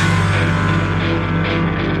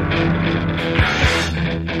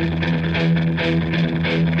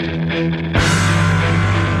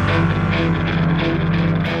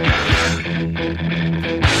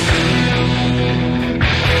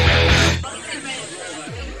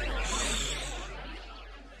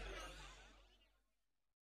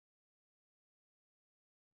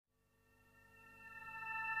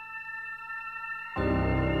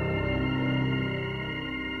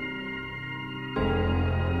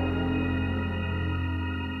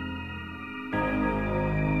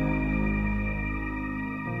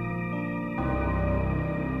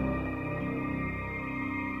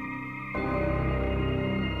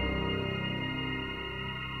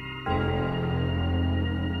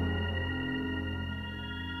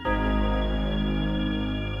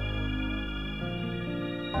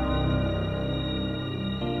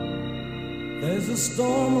 There's a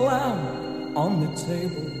storm lamp on the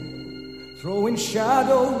table, throwing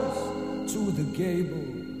shadows to the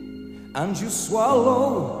gable, and you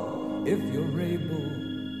swallow, if you're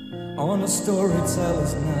able, on a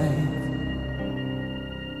storyteller's night.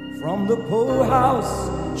 From the Poe house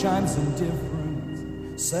chimes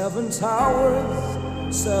indifferent, 7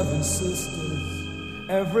 towers, 7 sisters,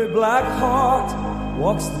 every black heart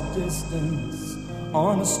walks the distance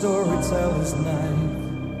on a storyteller's night.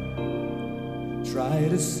 Try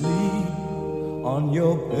to sleep on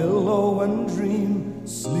your pillow and dream,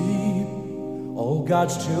 sleep, all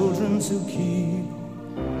God's children to keep.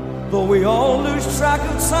 Though we all lose track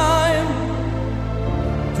of time,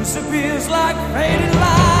 disappears like faded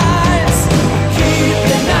lights. Keep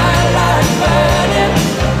the night light burning,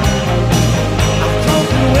 I've come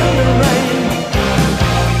through in the rain.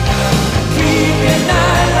 Keep your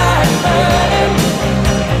night light burning,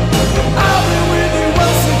 I'll be with you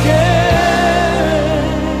once again.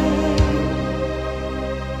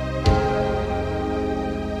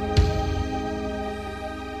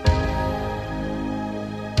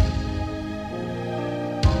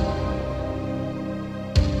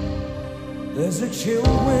 There's a chill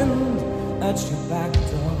wind at your back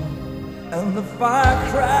door, and the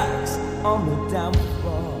fire cracks on the damp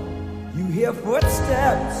floor. You hear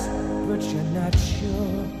footsteps, but you're not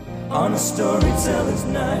sure. On a storyteller's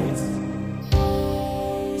night,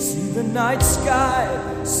 see the night sky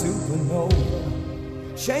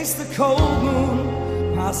supernova, chase the cold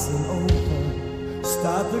moon passing over,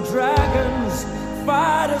 start the dragons,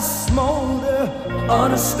 fighters smolder.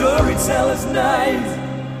 On a storyteller's night,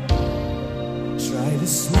 try to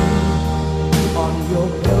sleep on your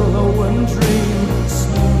pillow and dream.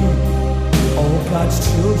 Sleep, all God's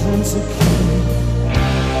children to keep.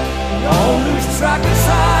 Don't lose track of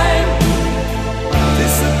time,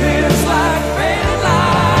 disappears like faded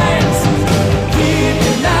lines. Keep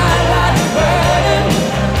your night light burning,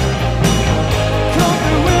 come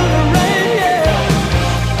through in the rain, yeah.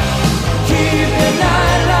 Keep your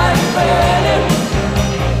night light burning,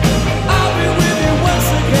 I'll be with you once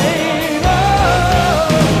again. Oh,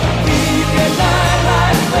 keep your night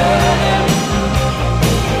light burning,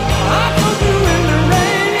 I'll come through in the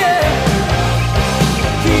rain, yeah.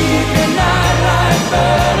 Keep your night light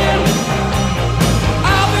burning,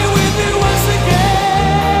 I'll be with you once again.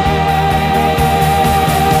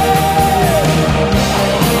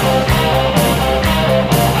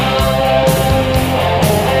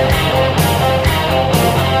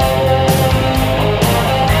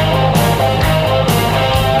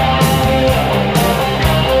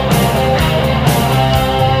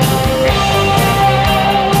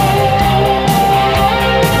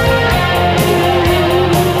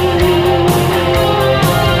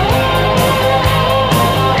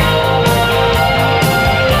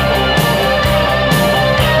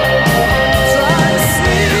 Try to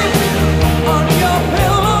sleep on your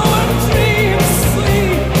pillow and dream.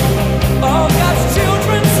 Sleep, all God's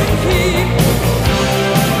children to keep.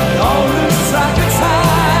 Don't lose track of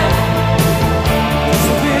time,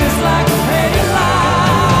 disappears like a faded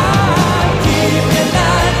line. Keep your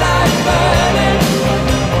night light burning,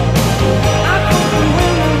 I come through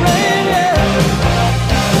in the rain, yeah.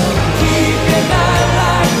 Keep your night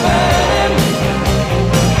light burning,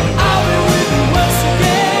 I'll be with you once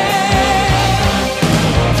again.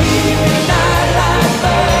 Keep your night light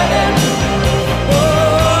burning,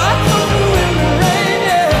 oh, I come through in the rain,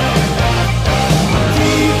 yeah.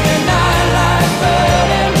 Keep your night light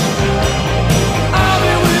burning, I'll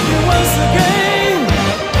be with you once again.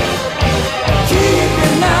 Keep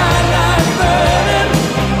your night light burning,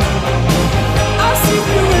 I'll see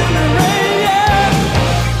you in the rain, yeah.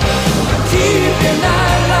 Keep your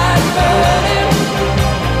night light burning,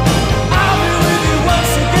 I'll be with you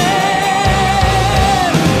once again.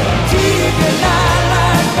 Keep your night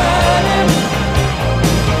light burning,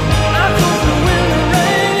 I'll come through in the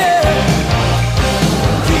rain, yeah.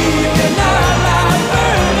 Keep your night light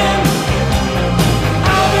burning,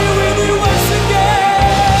 I'll be with you once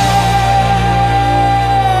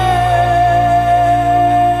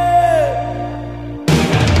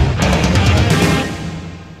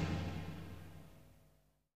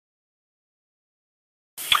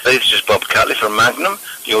Hey, this is Bob Catley from Magnum.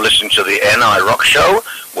 You're listening to the NI Rock Show.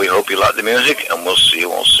 We hope you like the music, and we'll see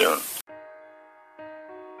you all soon.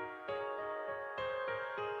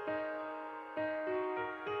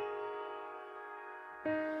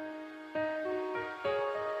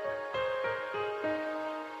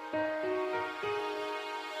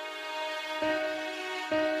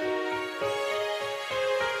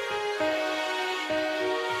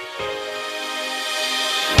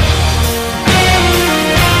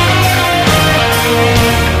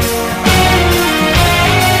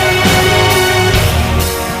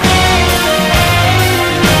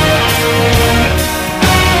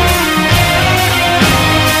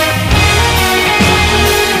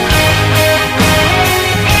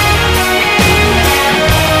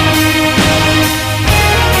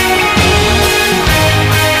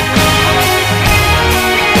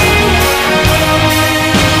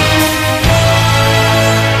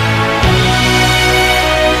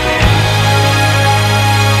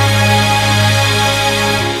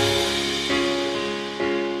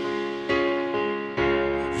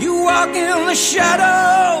 You walk in the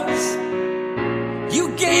shadows, you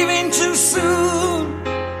gave in too soon.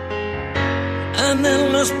 An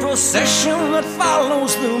endless procession that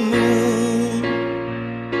follows the moon.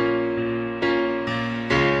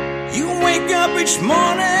 You wake up each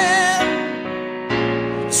morning,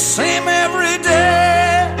 same every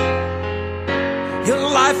day. Your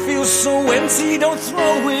life feels so empty, don't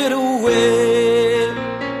throw it away.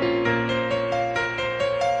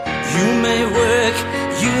 You may work,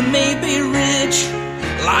 you may be rich,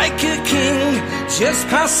 like a king just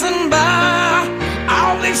passing by. I'll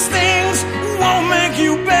all these things won't make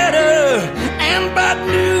you better, and bad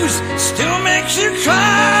news still makes you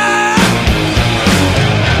cry.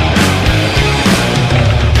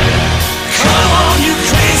 Come on, you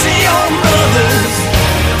crazy old mothers,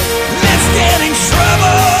 let's get in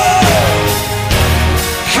trouble.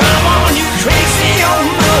 Come on, you crazy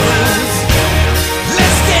old mothers,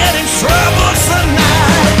 let's get in trouble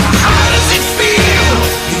tonight. How does it feel?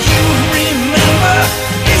 You remember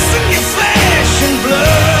it's in your flesh and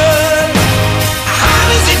blood. How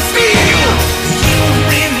does it feel? You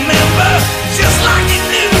remember just like you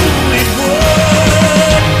knew it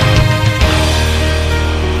would.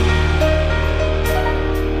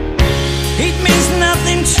 It means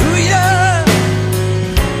nothing to you.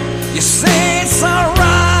 You say it's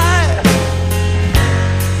alright,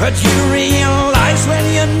 but you realize when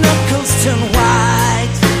your knuckles turn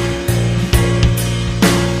white.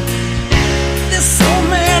 There's so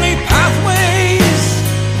many pathways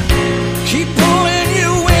keep pulling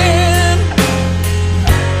you in.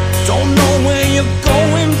 Don't know where you're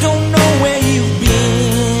going, don't know where you've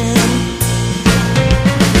been.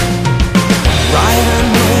 Write a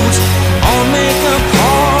note or make a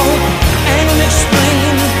call and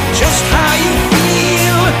explain just how you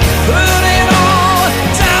feel. Put it all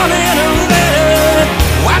down in a letter.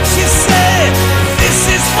 What you say, this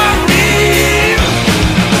is for real.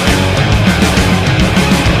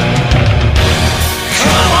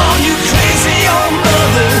 Come on, you crazy old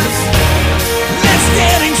mothers, let's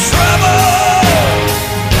get in trouble.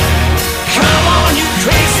 Come on, you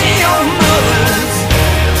crazy old mothers,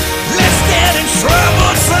 let's get in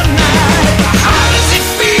trouble tonight. How does it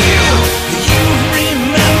feel? You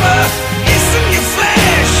remember it's in your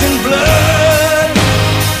flesh and blood.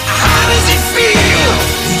 How does it feel?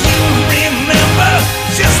 You remember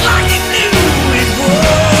just like you knew it would.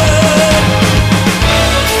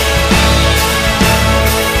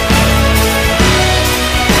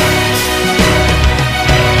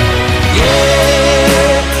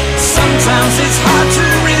 Yeah, sometimes it's hard to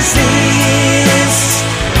resist.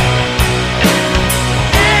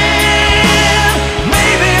 And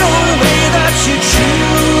maybe the way that you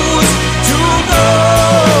choose to go.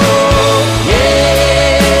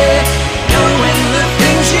 Yeah, knowing the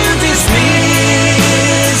things you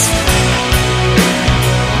dismiss.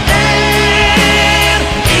 And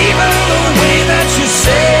even the way that you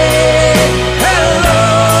say hello.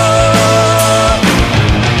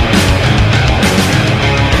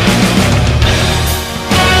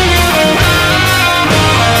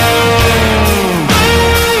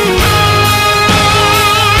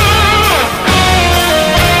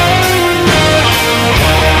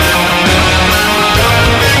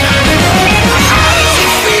 How does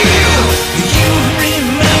it feel? You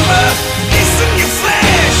remember it's in your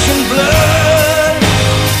flesh and blood.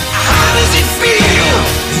 How does it feel?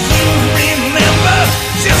 You remember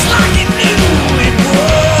just like you knew it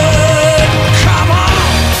would. Come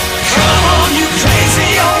on, you crazy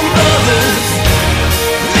old mothers,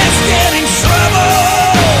 let's get in trouble.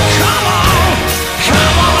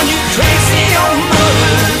 Come on, you crazy old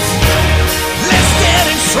mothers, let's get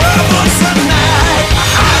in trouble tonight.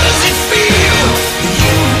 How does it feel?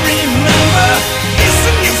 You remember it's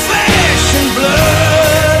in your flesh and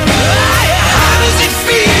blood. How does it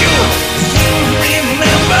feel? You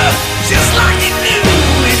remember just like you knew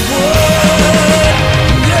it would.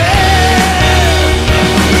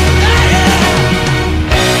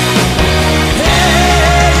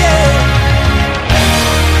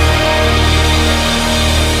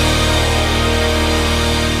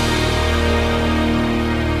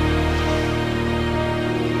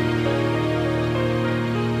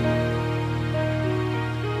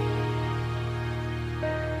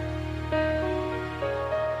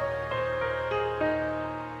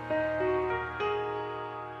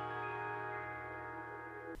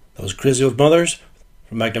 That was Crazy Old Mothers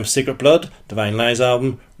from Magnum's Secret Blood, Divine Lies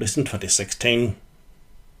album, released in 2016.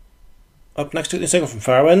 Up next, a single from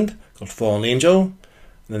Firewind called Fallen Angel, and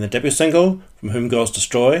then the debut single from Whom Gods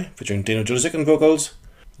Destroy, featuring Dino Julisic on vocals.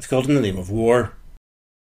 It's called In the Name of War.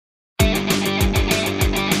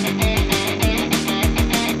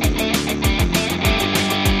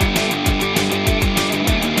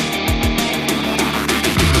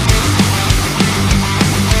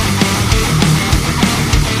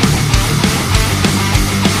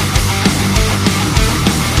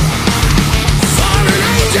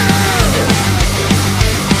 Angel!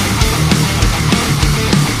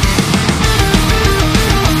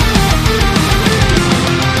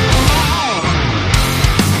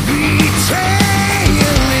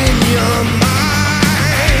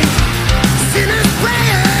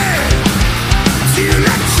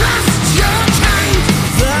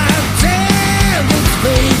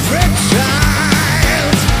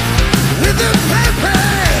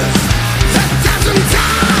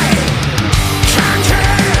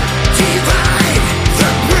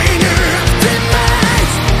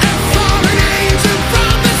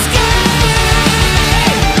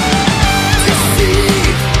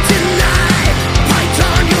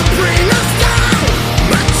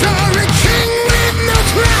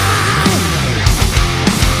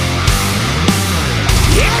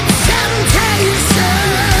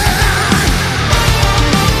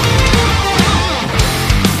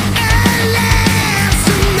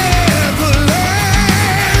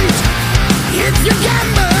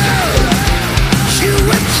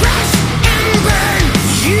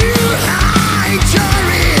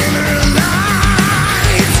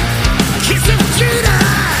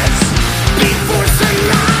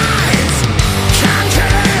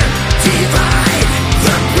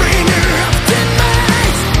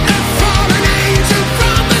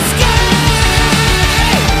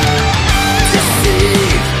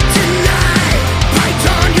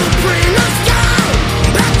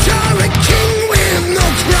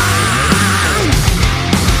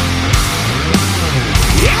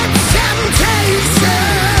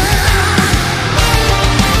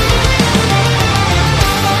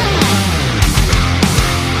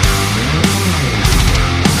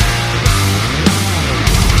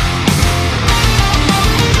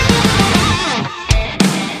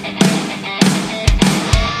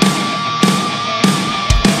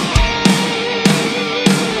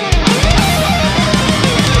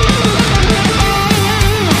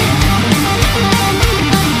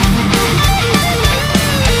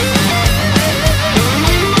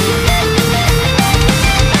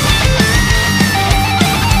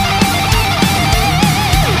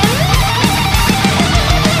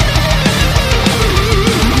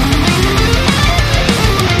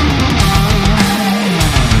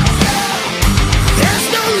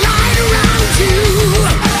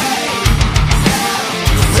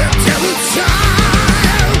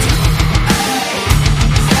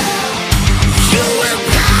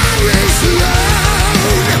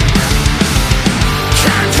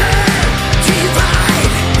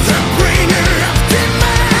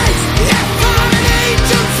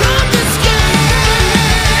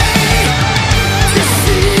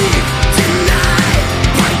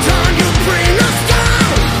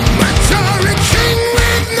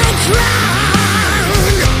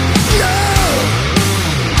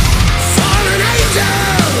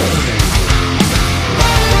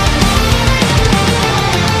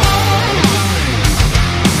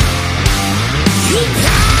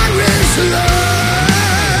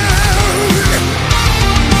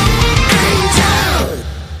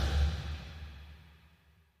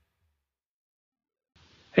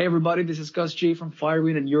 Hey everybody, this is Gus G from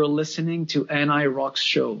Firewind and you're listening to NI Rock's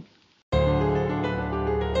show.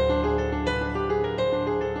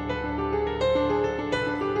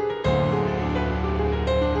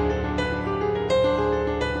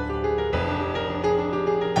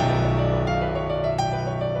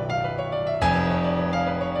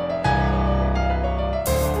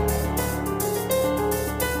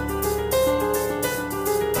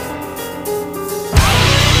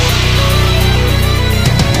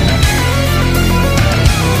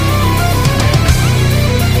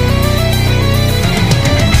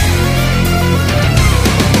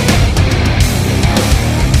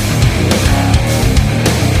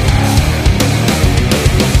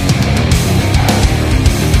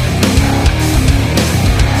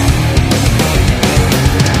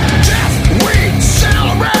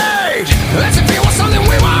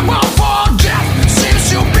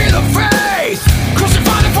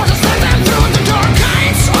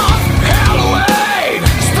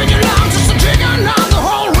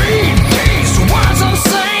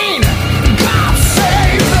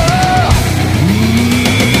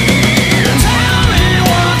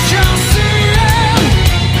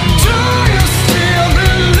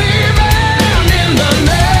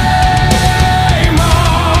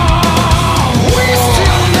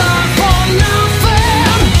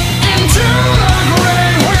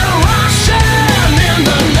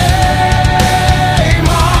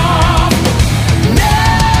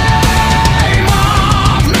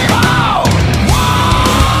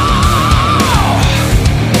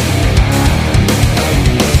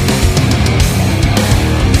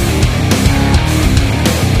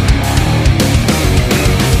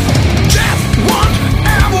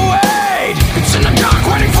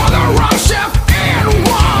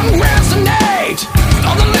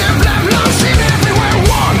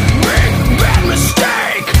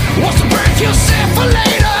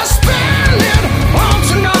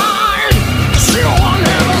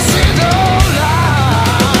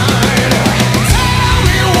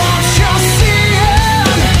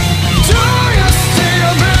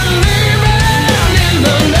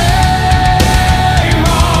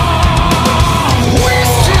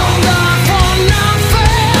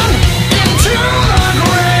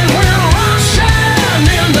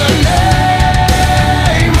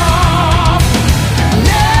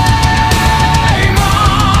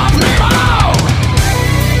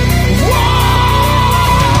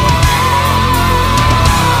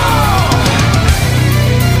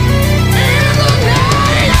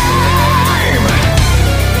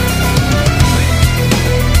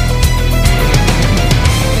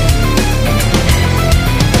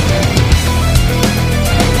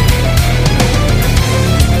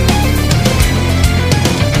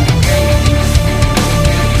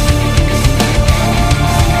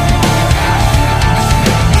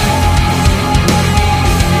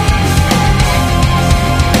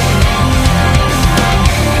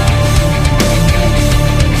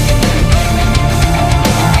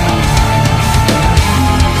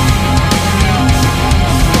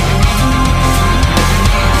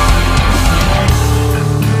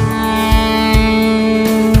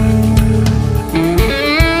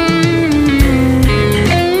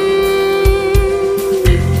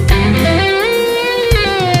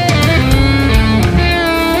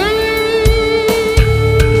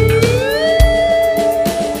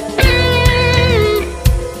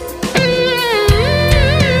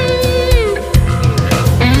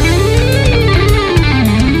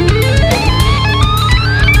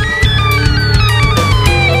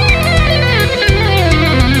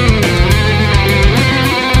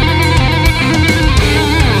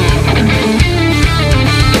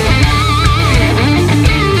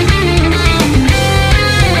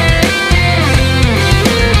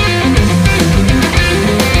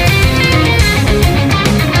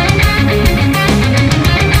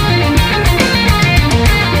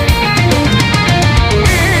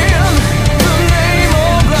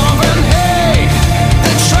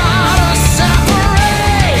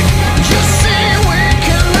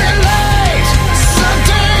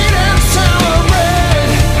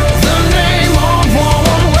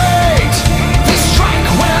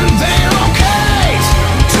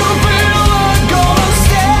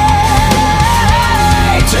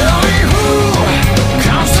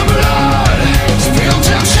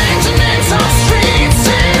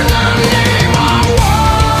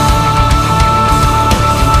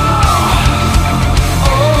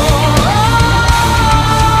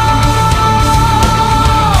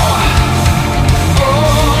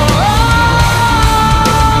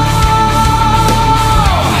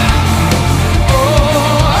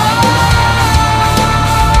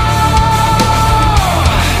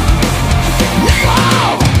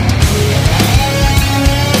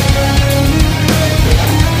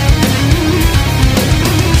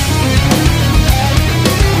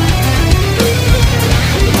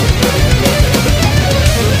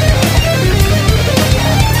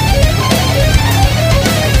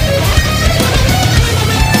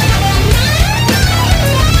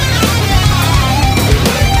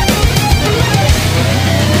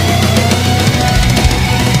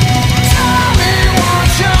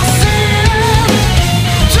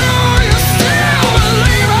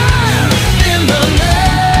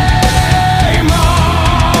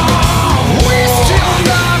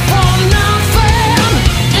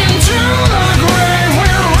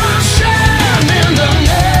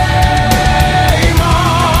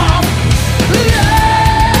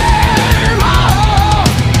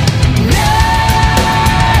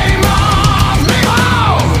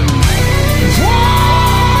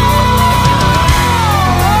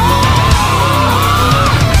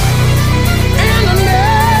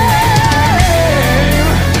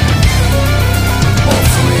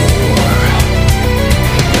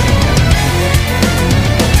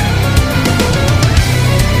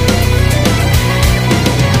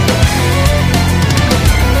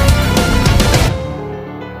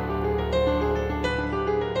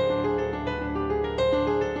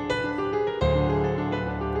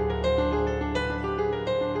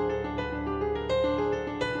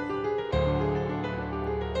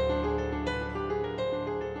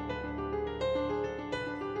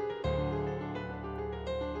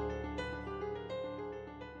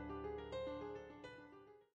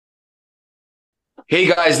 Hey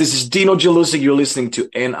guys, this is Dino Jalusic. You're listening to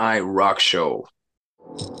NI Rock Show.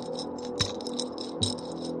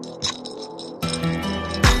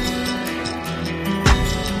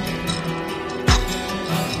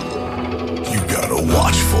 You gotta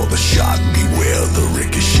watch for the shot, beware the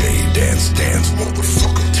ricochet. Dance, dance,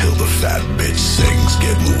 motherfucker, till the fat bitch sings.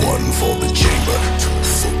 Getting one for the chamber, two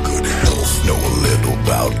for good health. Know a little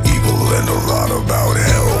about evil and a lot about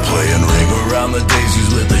hell. Playing ring around the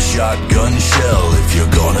daisies with a shotgun shell. If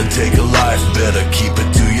you're gonna take a life, better keep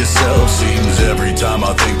it to yourself. Seems every time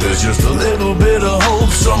I think there's just a little bit of hope,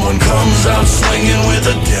 someone comes out swinging with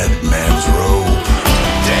a dead man's rope.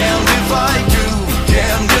 Damned if I do,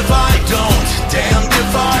 damned if I don't, damned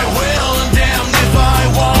if I will, and damned if I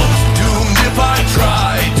won't. Doomed if I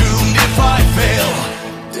try, doomed if I fail.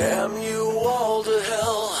 Damn you all to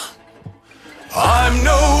hell. I'm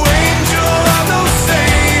no angel, I'm no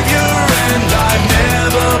savior, and I've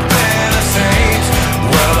never been a saint.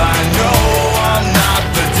 Well, I know I'm not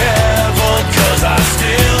the devil, 'cause I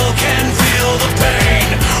still can feel the pain.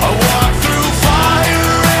 I walk through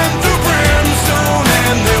fire and through brimstone,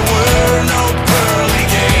 and there were no pearly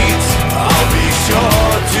gates. I'll be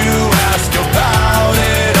sure to ask about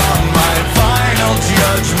it on my final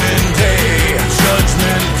judgment day.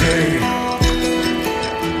 Judgment day.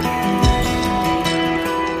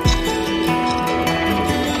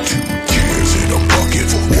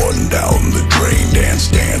 One down the drain, dance,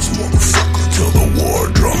 dance, motherfucker, till the war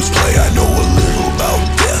drums play. I know a little about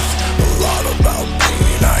death, a lot about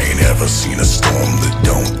pain. I ain't ever seen a storm that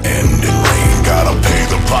don't end in rain. Gotta pay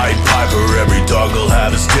the Pied Piper, every dog will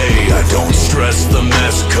have his day. I don't stress the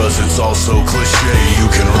mess, 'cause it's all so cliche. You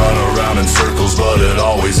can run around in circles, but it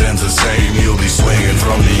always ends the same. You'll be swinging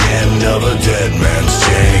from the end of a dead man's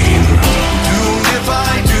chain. Doomed if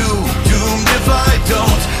I do, doomed if I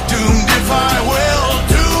don't, doomed if I will,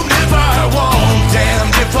 doomed if I won't.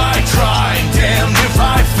 Damned if I try, damned if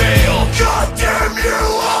I fail. God damn you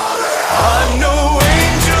all. I'm no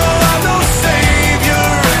angel, I'm no savior,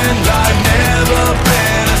 and I've never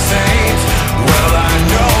been a saint. Well, I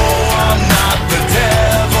know I'm not the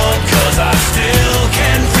devil, 'cause I still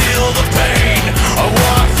can feel the pain. I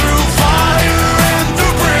walk through fire and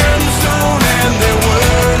through brimstone, and there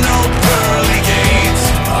were no pearly gates.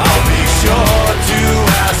 I'll be sure to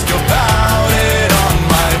ask about it on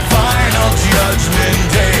my final judgment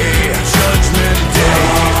day. Judgment day.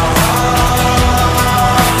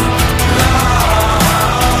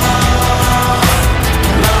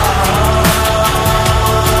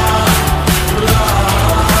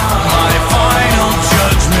 My final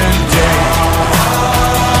judgment day.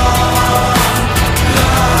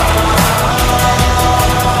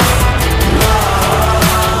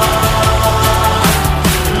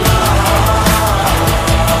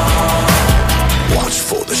 Watch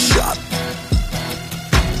for the shot.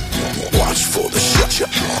 Watch for the shot.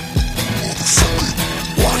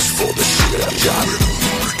 Watch for the shot.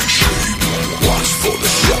 Watch for the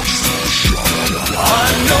shot.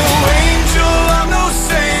 I'm no angel, I'm no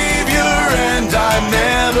savior, and I've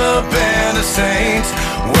never been a saint.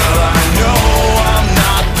 Well, I know I'm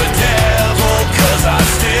not the devil, 'cause I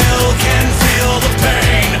still can feel the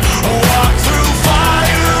pain. I walk through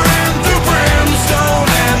fire and through brimstone,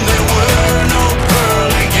 and there were no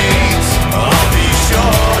pearly gates. I'll be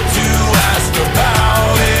sure to ask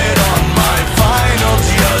about it on my final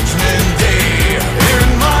judgment day. In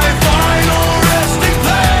my final resting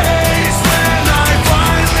place, when I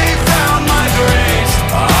finally found my grace,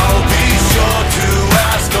 I'll be sure to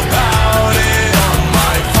ask about it on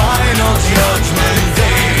my final judgment day.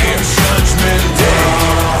 Judgment day.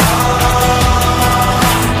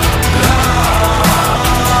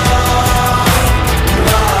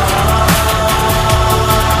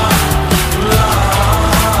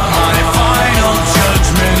 My final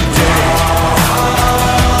judgment day.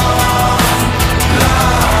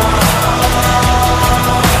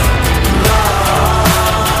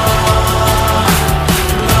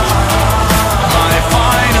 My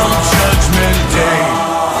final judgment day.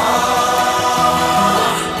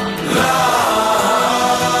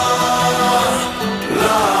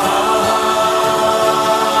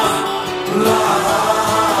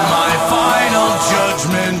 My final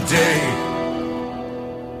judgment day.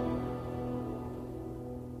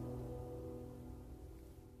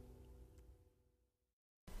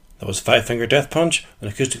 That was Five Finger Death Punch, an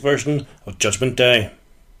acoustic version of Judgment Day.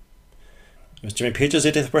 It was Jimmy Page's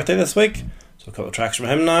 80th birthday this week, so a couple of tracks from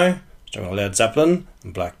him now, starting with Led Zeppelin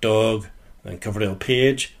and Black Dog, and then Coverdale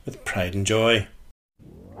Page with Pride and Joy.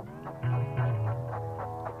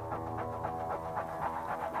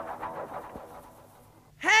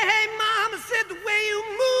 Hey, hey, mama said the way you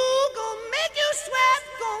move gonna make you sweat.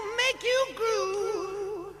 make you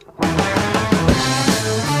groove.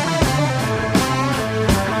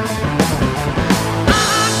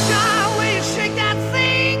 Child, when you shake that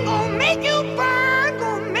thing, gonna make you burn,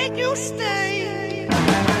 gonna make you stay.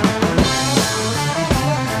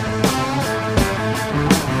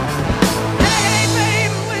 Hey,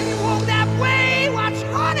 baby, when you walk that way, watch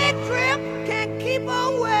honey drip, can't keep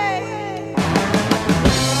away.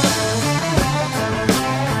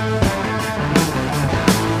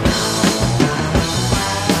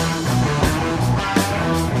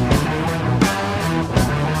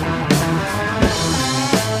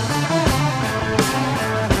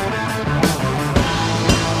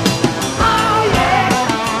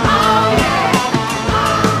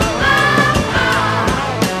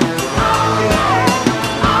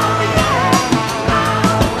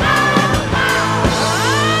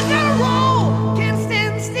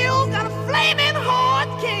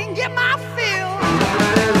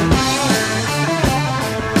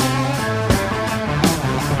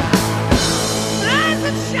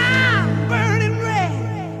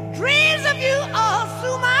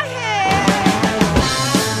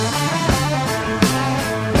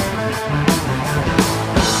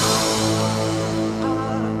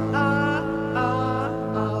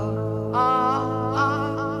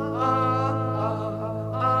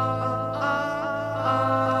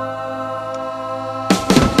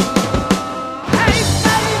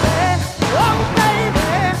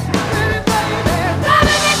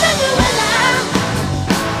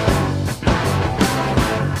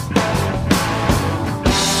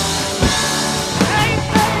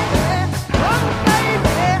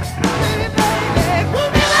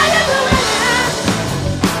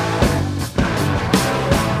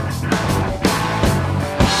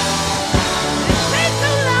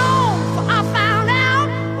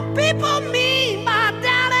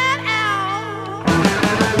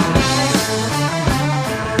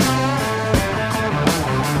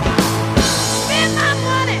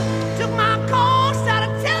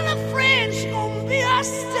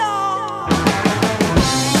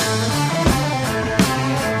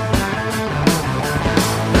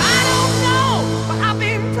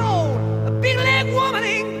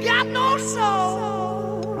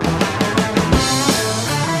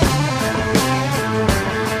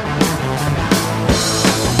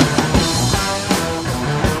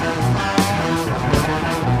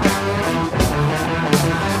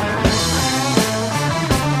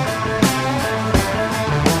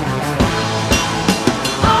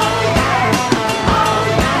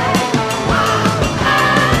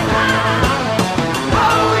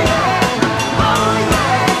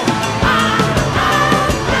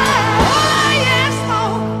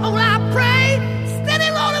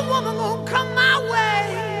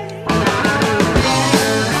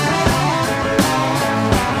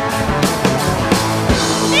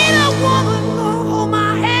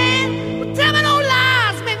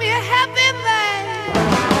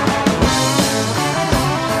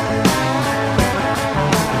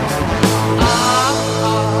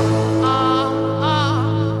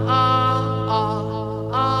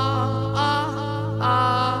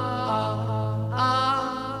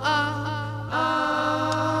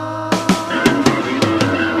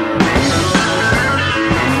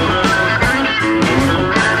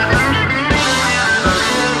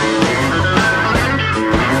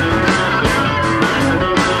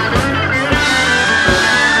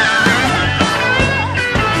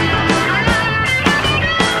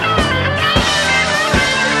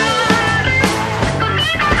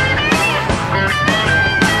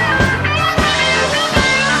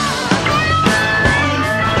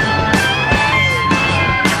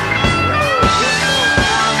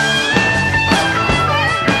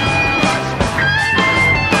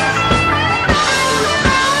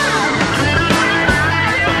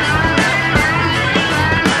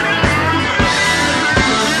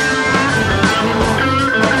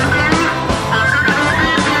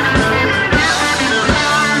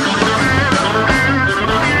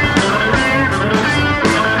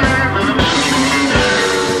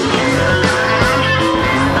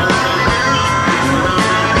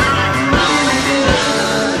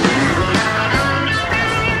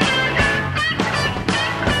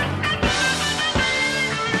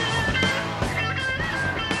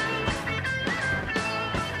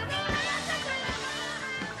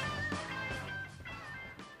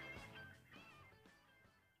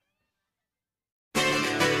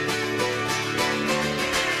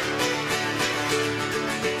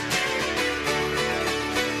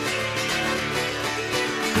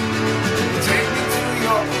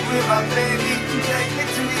 Take me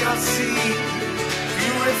to your sea,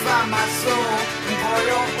 purify my soul, and pour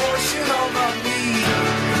your ocean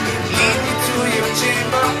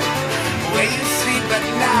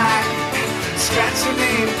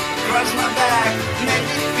scratch my back, make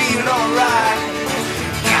me feel alright.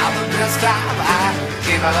 Now the best time I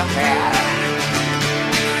ever had.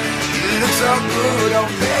 You look so good, oh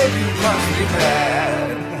baby, you must be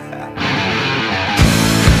bad.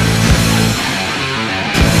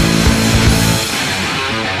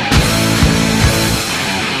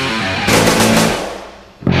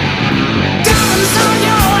 Diamonds on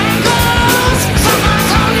your ankles, sunlight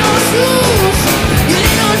on your shoes. Your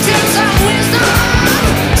little gems of wisdom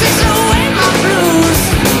takes away my blues.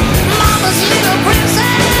 Mama's little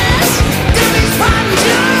princess, Debbie's pride and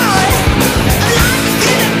joy. Life is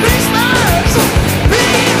getting Christmas,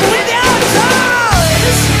 playing with your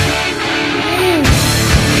toys.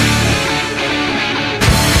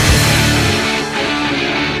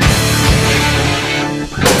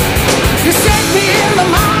 You set me in the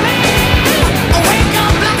morning, I wake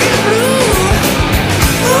up black and blue.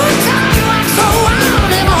 Ooh, time you act so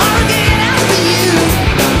wild, and I wanna get after you.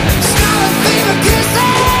 Smell of favorite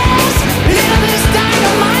kisses, little Miss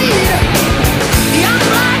Dynamite. Young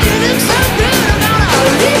blood, you look so good, I'm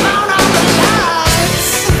gonna leave on all the lights,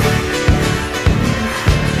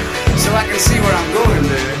 So I can see where I'm going,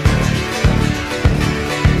 baby.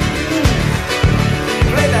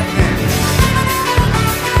 Play that thing.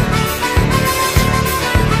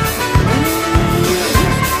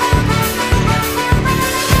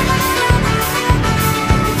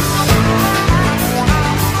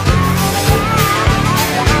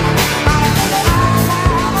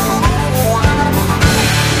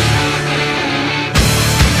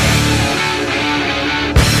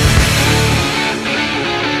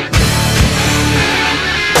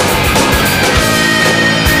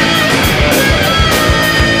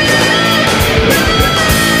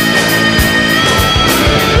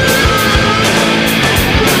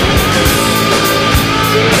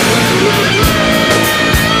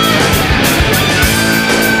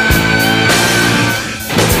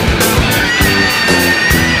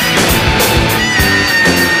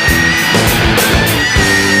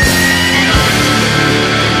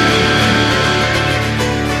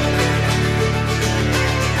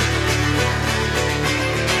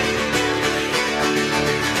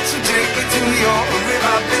 So take me to your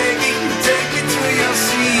river, baby, take me to your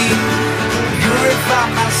sea. Purify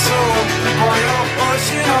my soul, pour your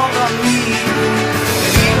ocean over me.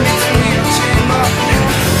 Lead me to your chamber,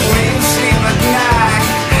 when you sleep at night.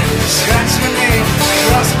 Scratch my name,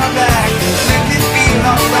 cross my back, make me feel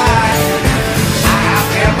alright. I have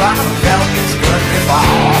never felt this good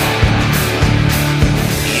before.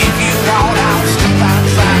 If you want, I'll step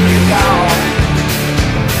outside your door.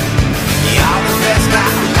 You're the best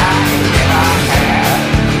time I ever had.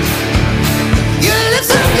 you look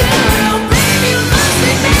so good, oh baby, you must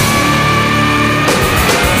be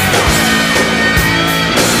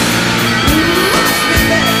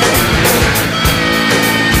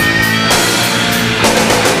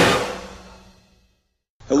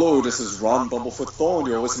Hello, this is Ron Bumblefoot Thorne.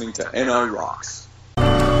 You're listening to NI Rocks.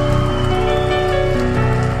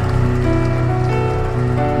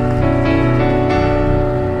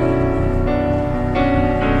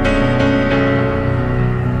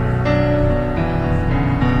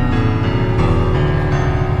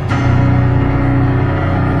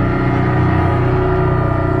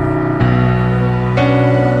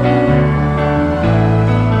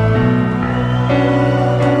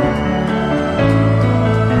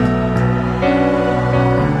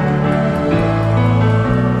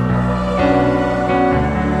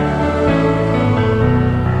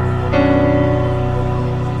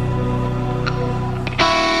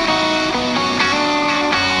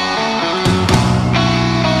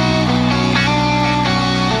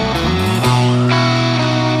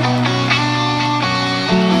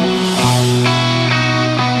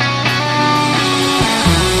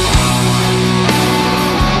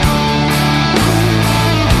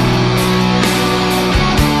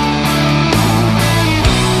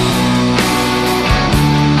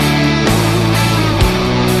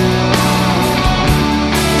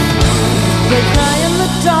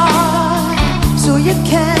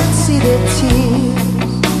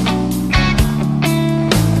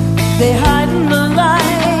 They hide in the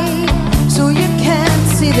light, so you can't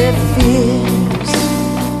see their fears.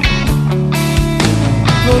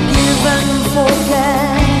 Forgive and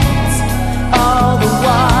forget all the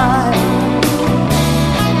while.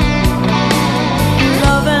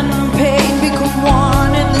 Love and pain become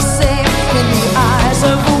one and the same in the eyes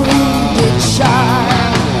of a wounded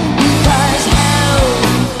child. Because hell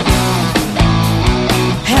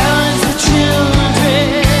is the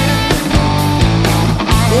children.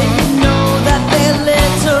 They know that their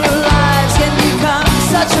little lives can become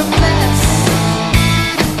such a mess.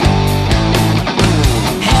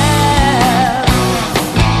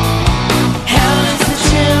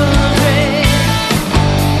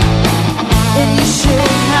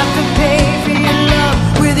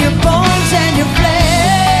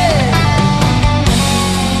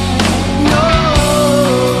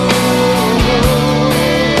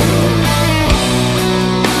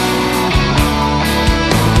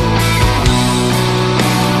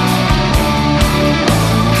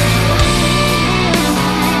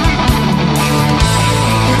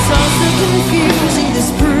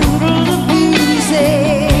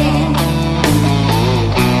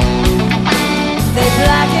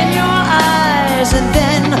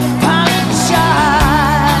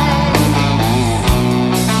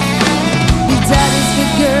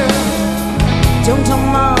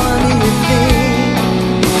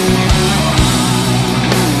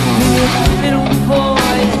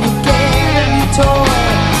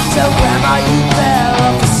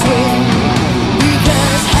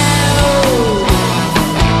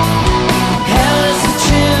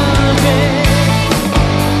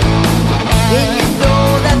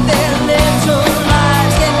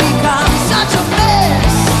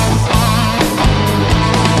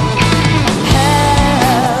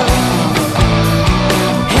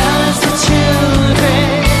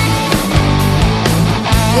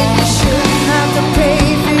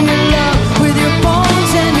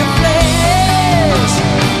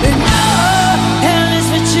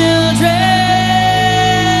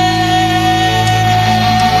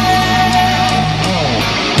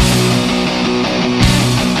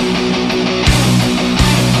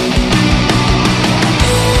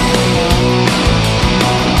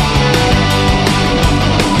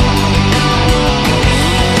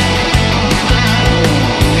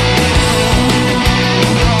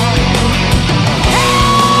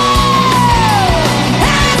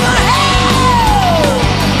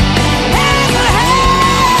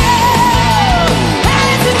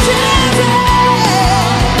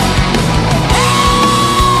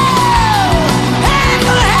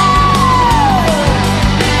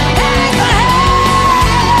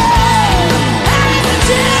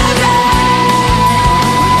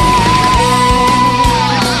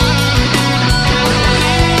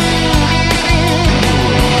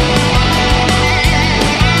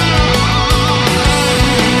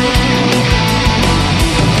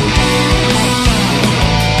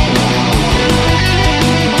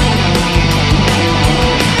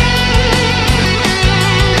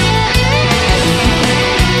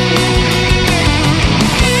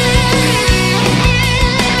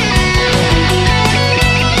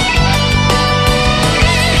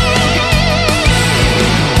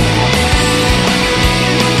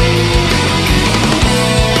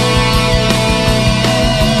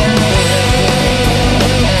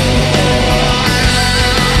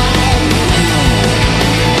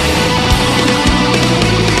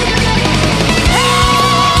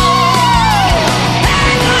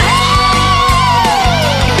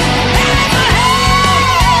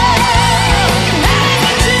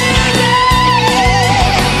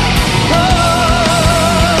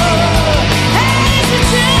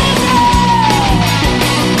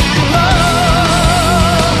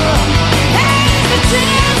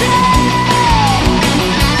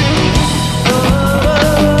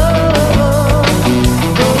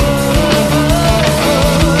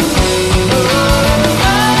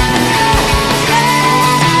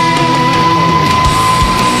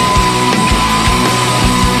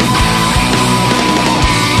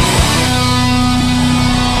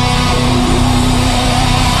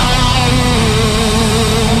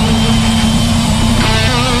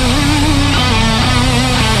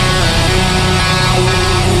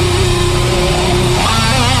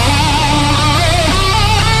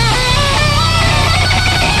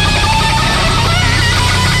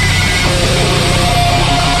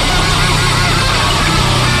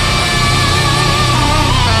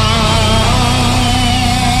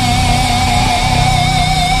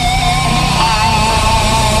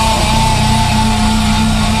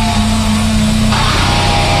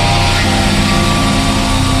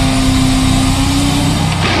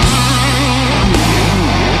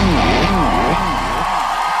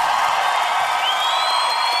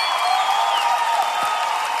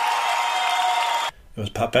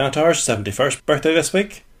 Pat Benatar's 71st birthday this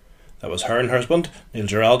week. That was her and her husband, Neil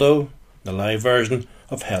Giraldo, the live version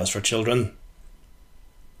of Hell's for Children.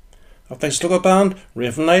 Up next, local band,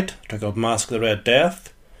 Raven Knight, took up Mask of the Red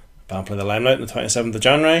Death. The band played the Limelight on the 27th of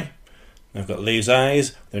January. They've got Leaves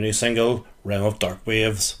Eyes, their new single, Realm of Dark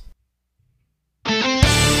Waves.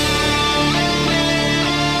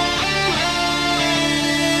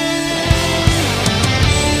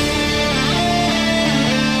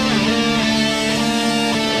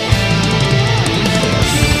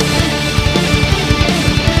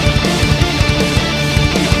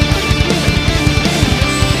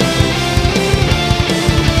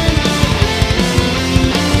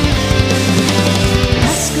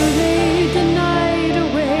 Masquerade the night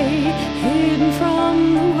away, hidden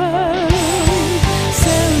from the world.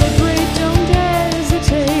 Celebrate, don't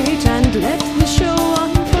hesitate, and let the show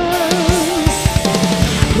unfurl.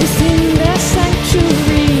 Within their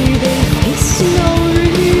sanctuary, they face no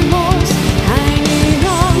remorse, hanging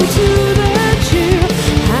on to their cheer,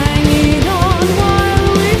 hanging on while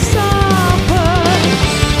we suffer.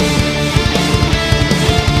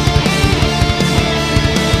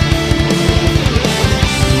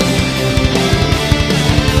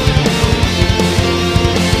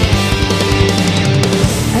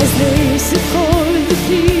 As they sit for the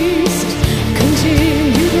feast,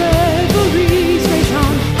 continued revelries rage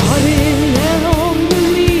on, caught in their own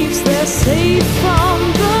beliefs, they're safe from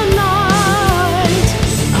the night.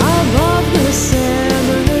 Above the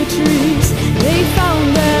cemeteries, they found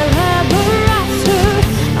their ever after,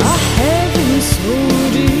 a heaven so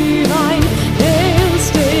divine, they'll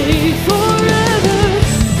stay forever.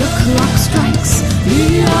 The clock strikes the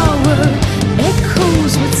hour,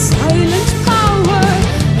 echoes with silent power.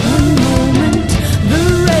 The moment the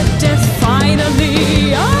Red Death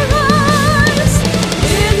finally arrives.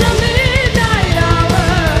 In the midnight hour,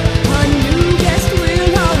 a new guest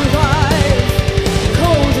will arrive.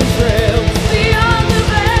 Cold and frail, beyond the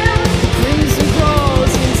veil, crimson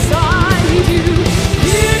crawls inside you.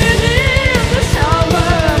 Hidden in the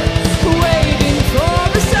shower, waiting for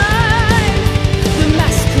the sign. The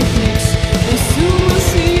mask completes, and soon we'll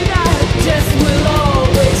see that death will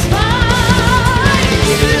always find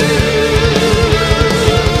you.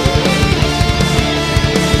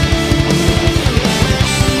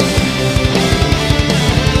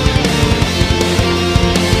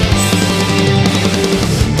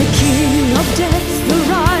 The king of death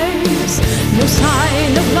arrives, no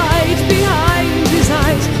sign of light behind his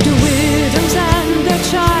eyes. The widows and their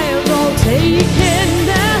child all taken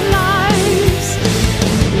their lives.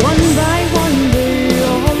 One by one they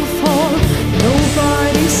all fall,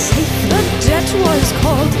 nobody's safe, the debt was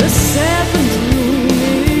called. The seventh moon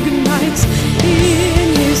ignites in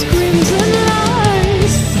his crimson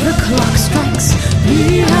light. The clock strikes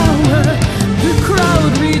the hour, the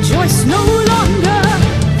crowd rejoice no longer.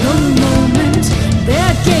 The moment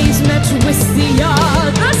their gaze met with the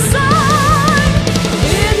other side.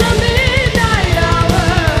 In the midnight hour,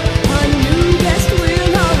 a new guest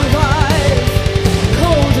will arrive.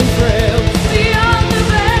 Cold and frail, beyond the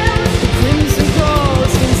veil, the crimson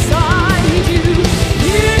crawls inside you.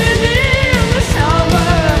 Hidden in the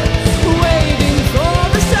shower, waiting for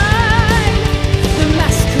the sign. The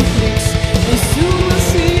mask completes, and soon we'll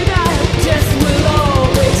see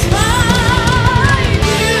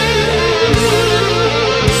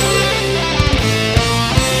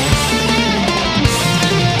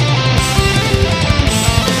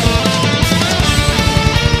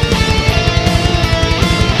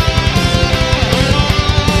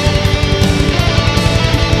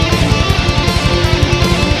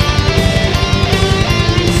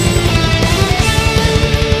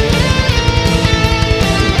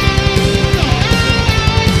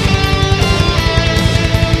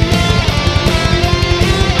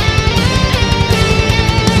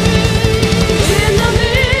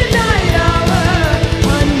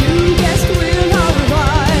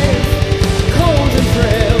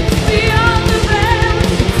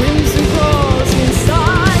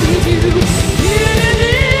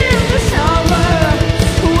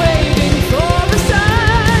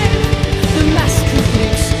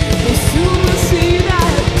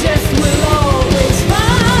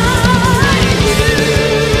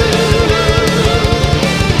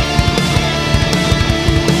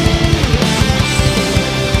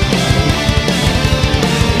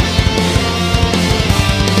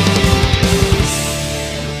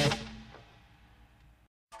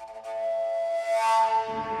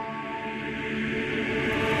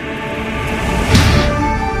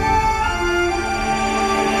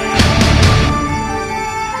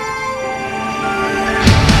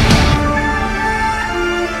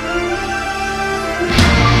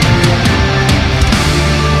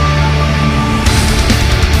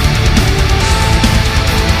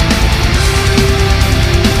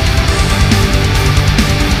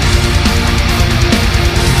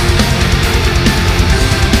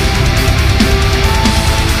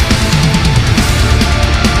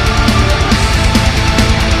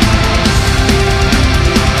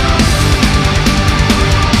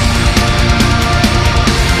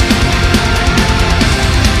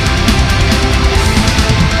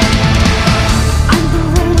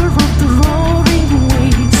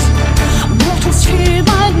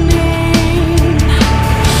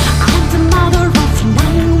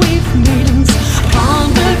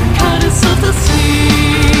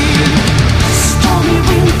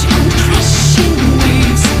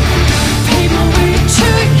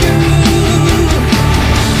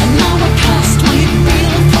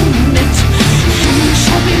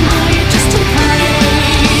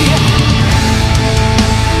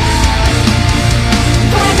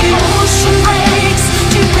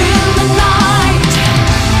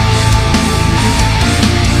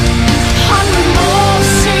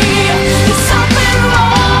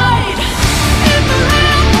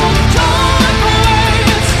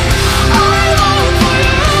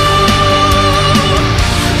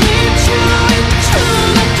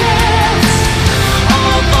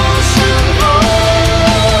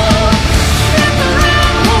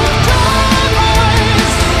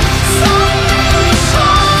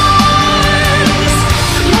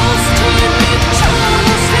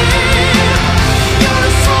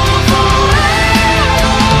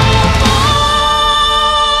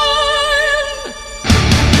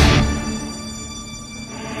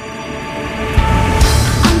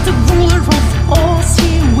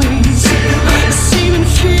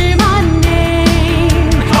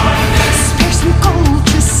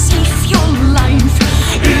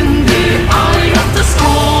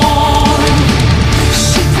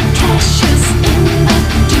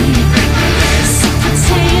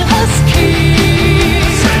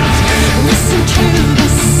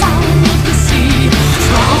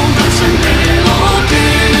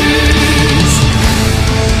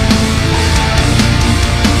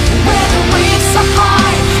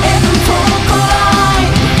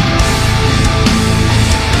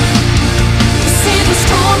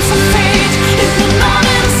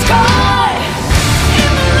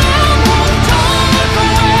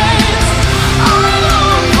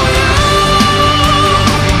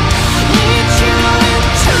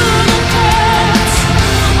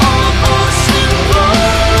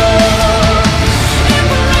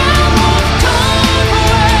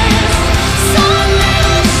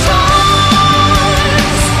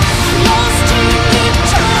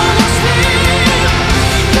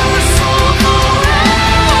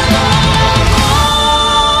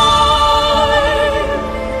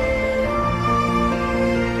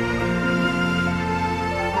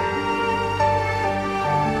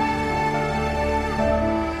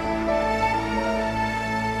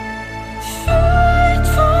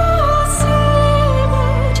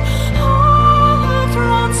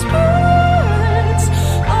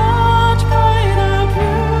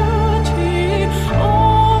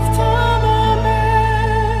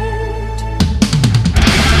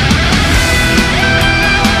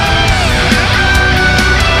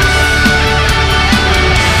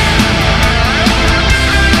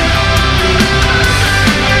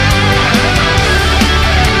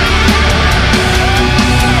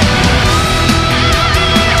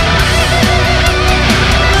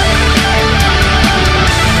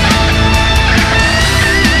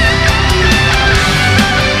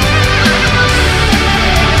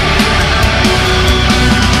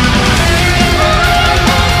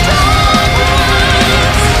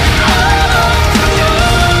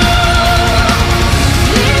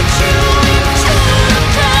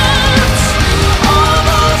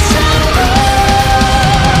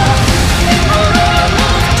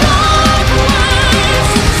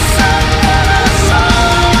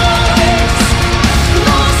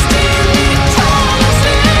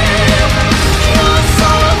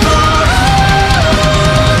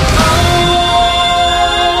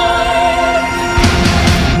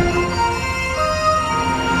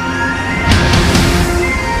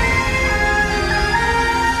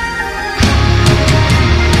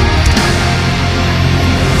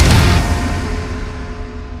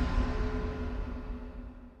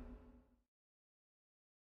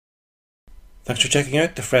Thanks for checking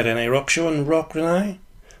out the Fred NI Rock Show and Rock Renai. I'll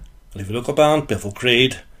leave a local band, Biffle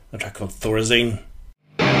Creed, a track called Thorazine.